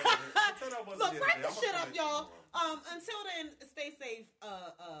 Pretend I wasn't Look, here wrap today. the I'ma shit come up, at y'all. tomorrow. Until then, stay safe.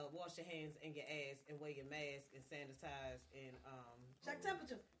 Wash your hands and your ass, and wear your mask and sanitize and Check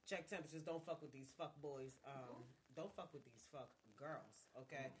temperature. check temperatures. Don't fuck with these fuck boys. Don't fuck with these fuck girls.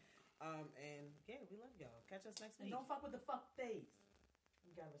 Okay. And yeah, we love y'all. Catch us next And week. don't fuck with the fuck days.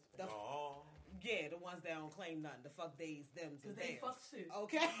 You gotta respect. Aw. Yeah, the ones that don't claim nothing. The fuck days, them, to Because they theirs. fuck suit.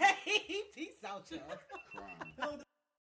 Okay. Peace out, y'all. Crime.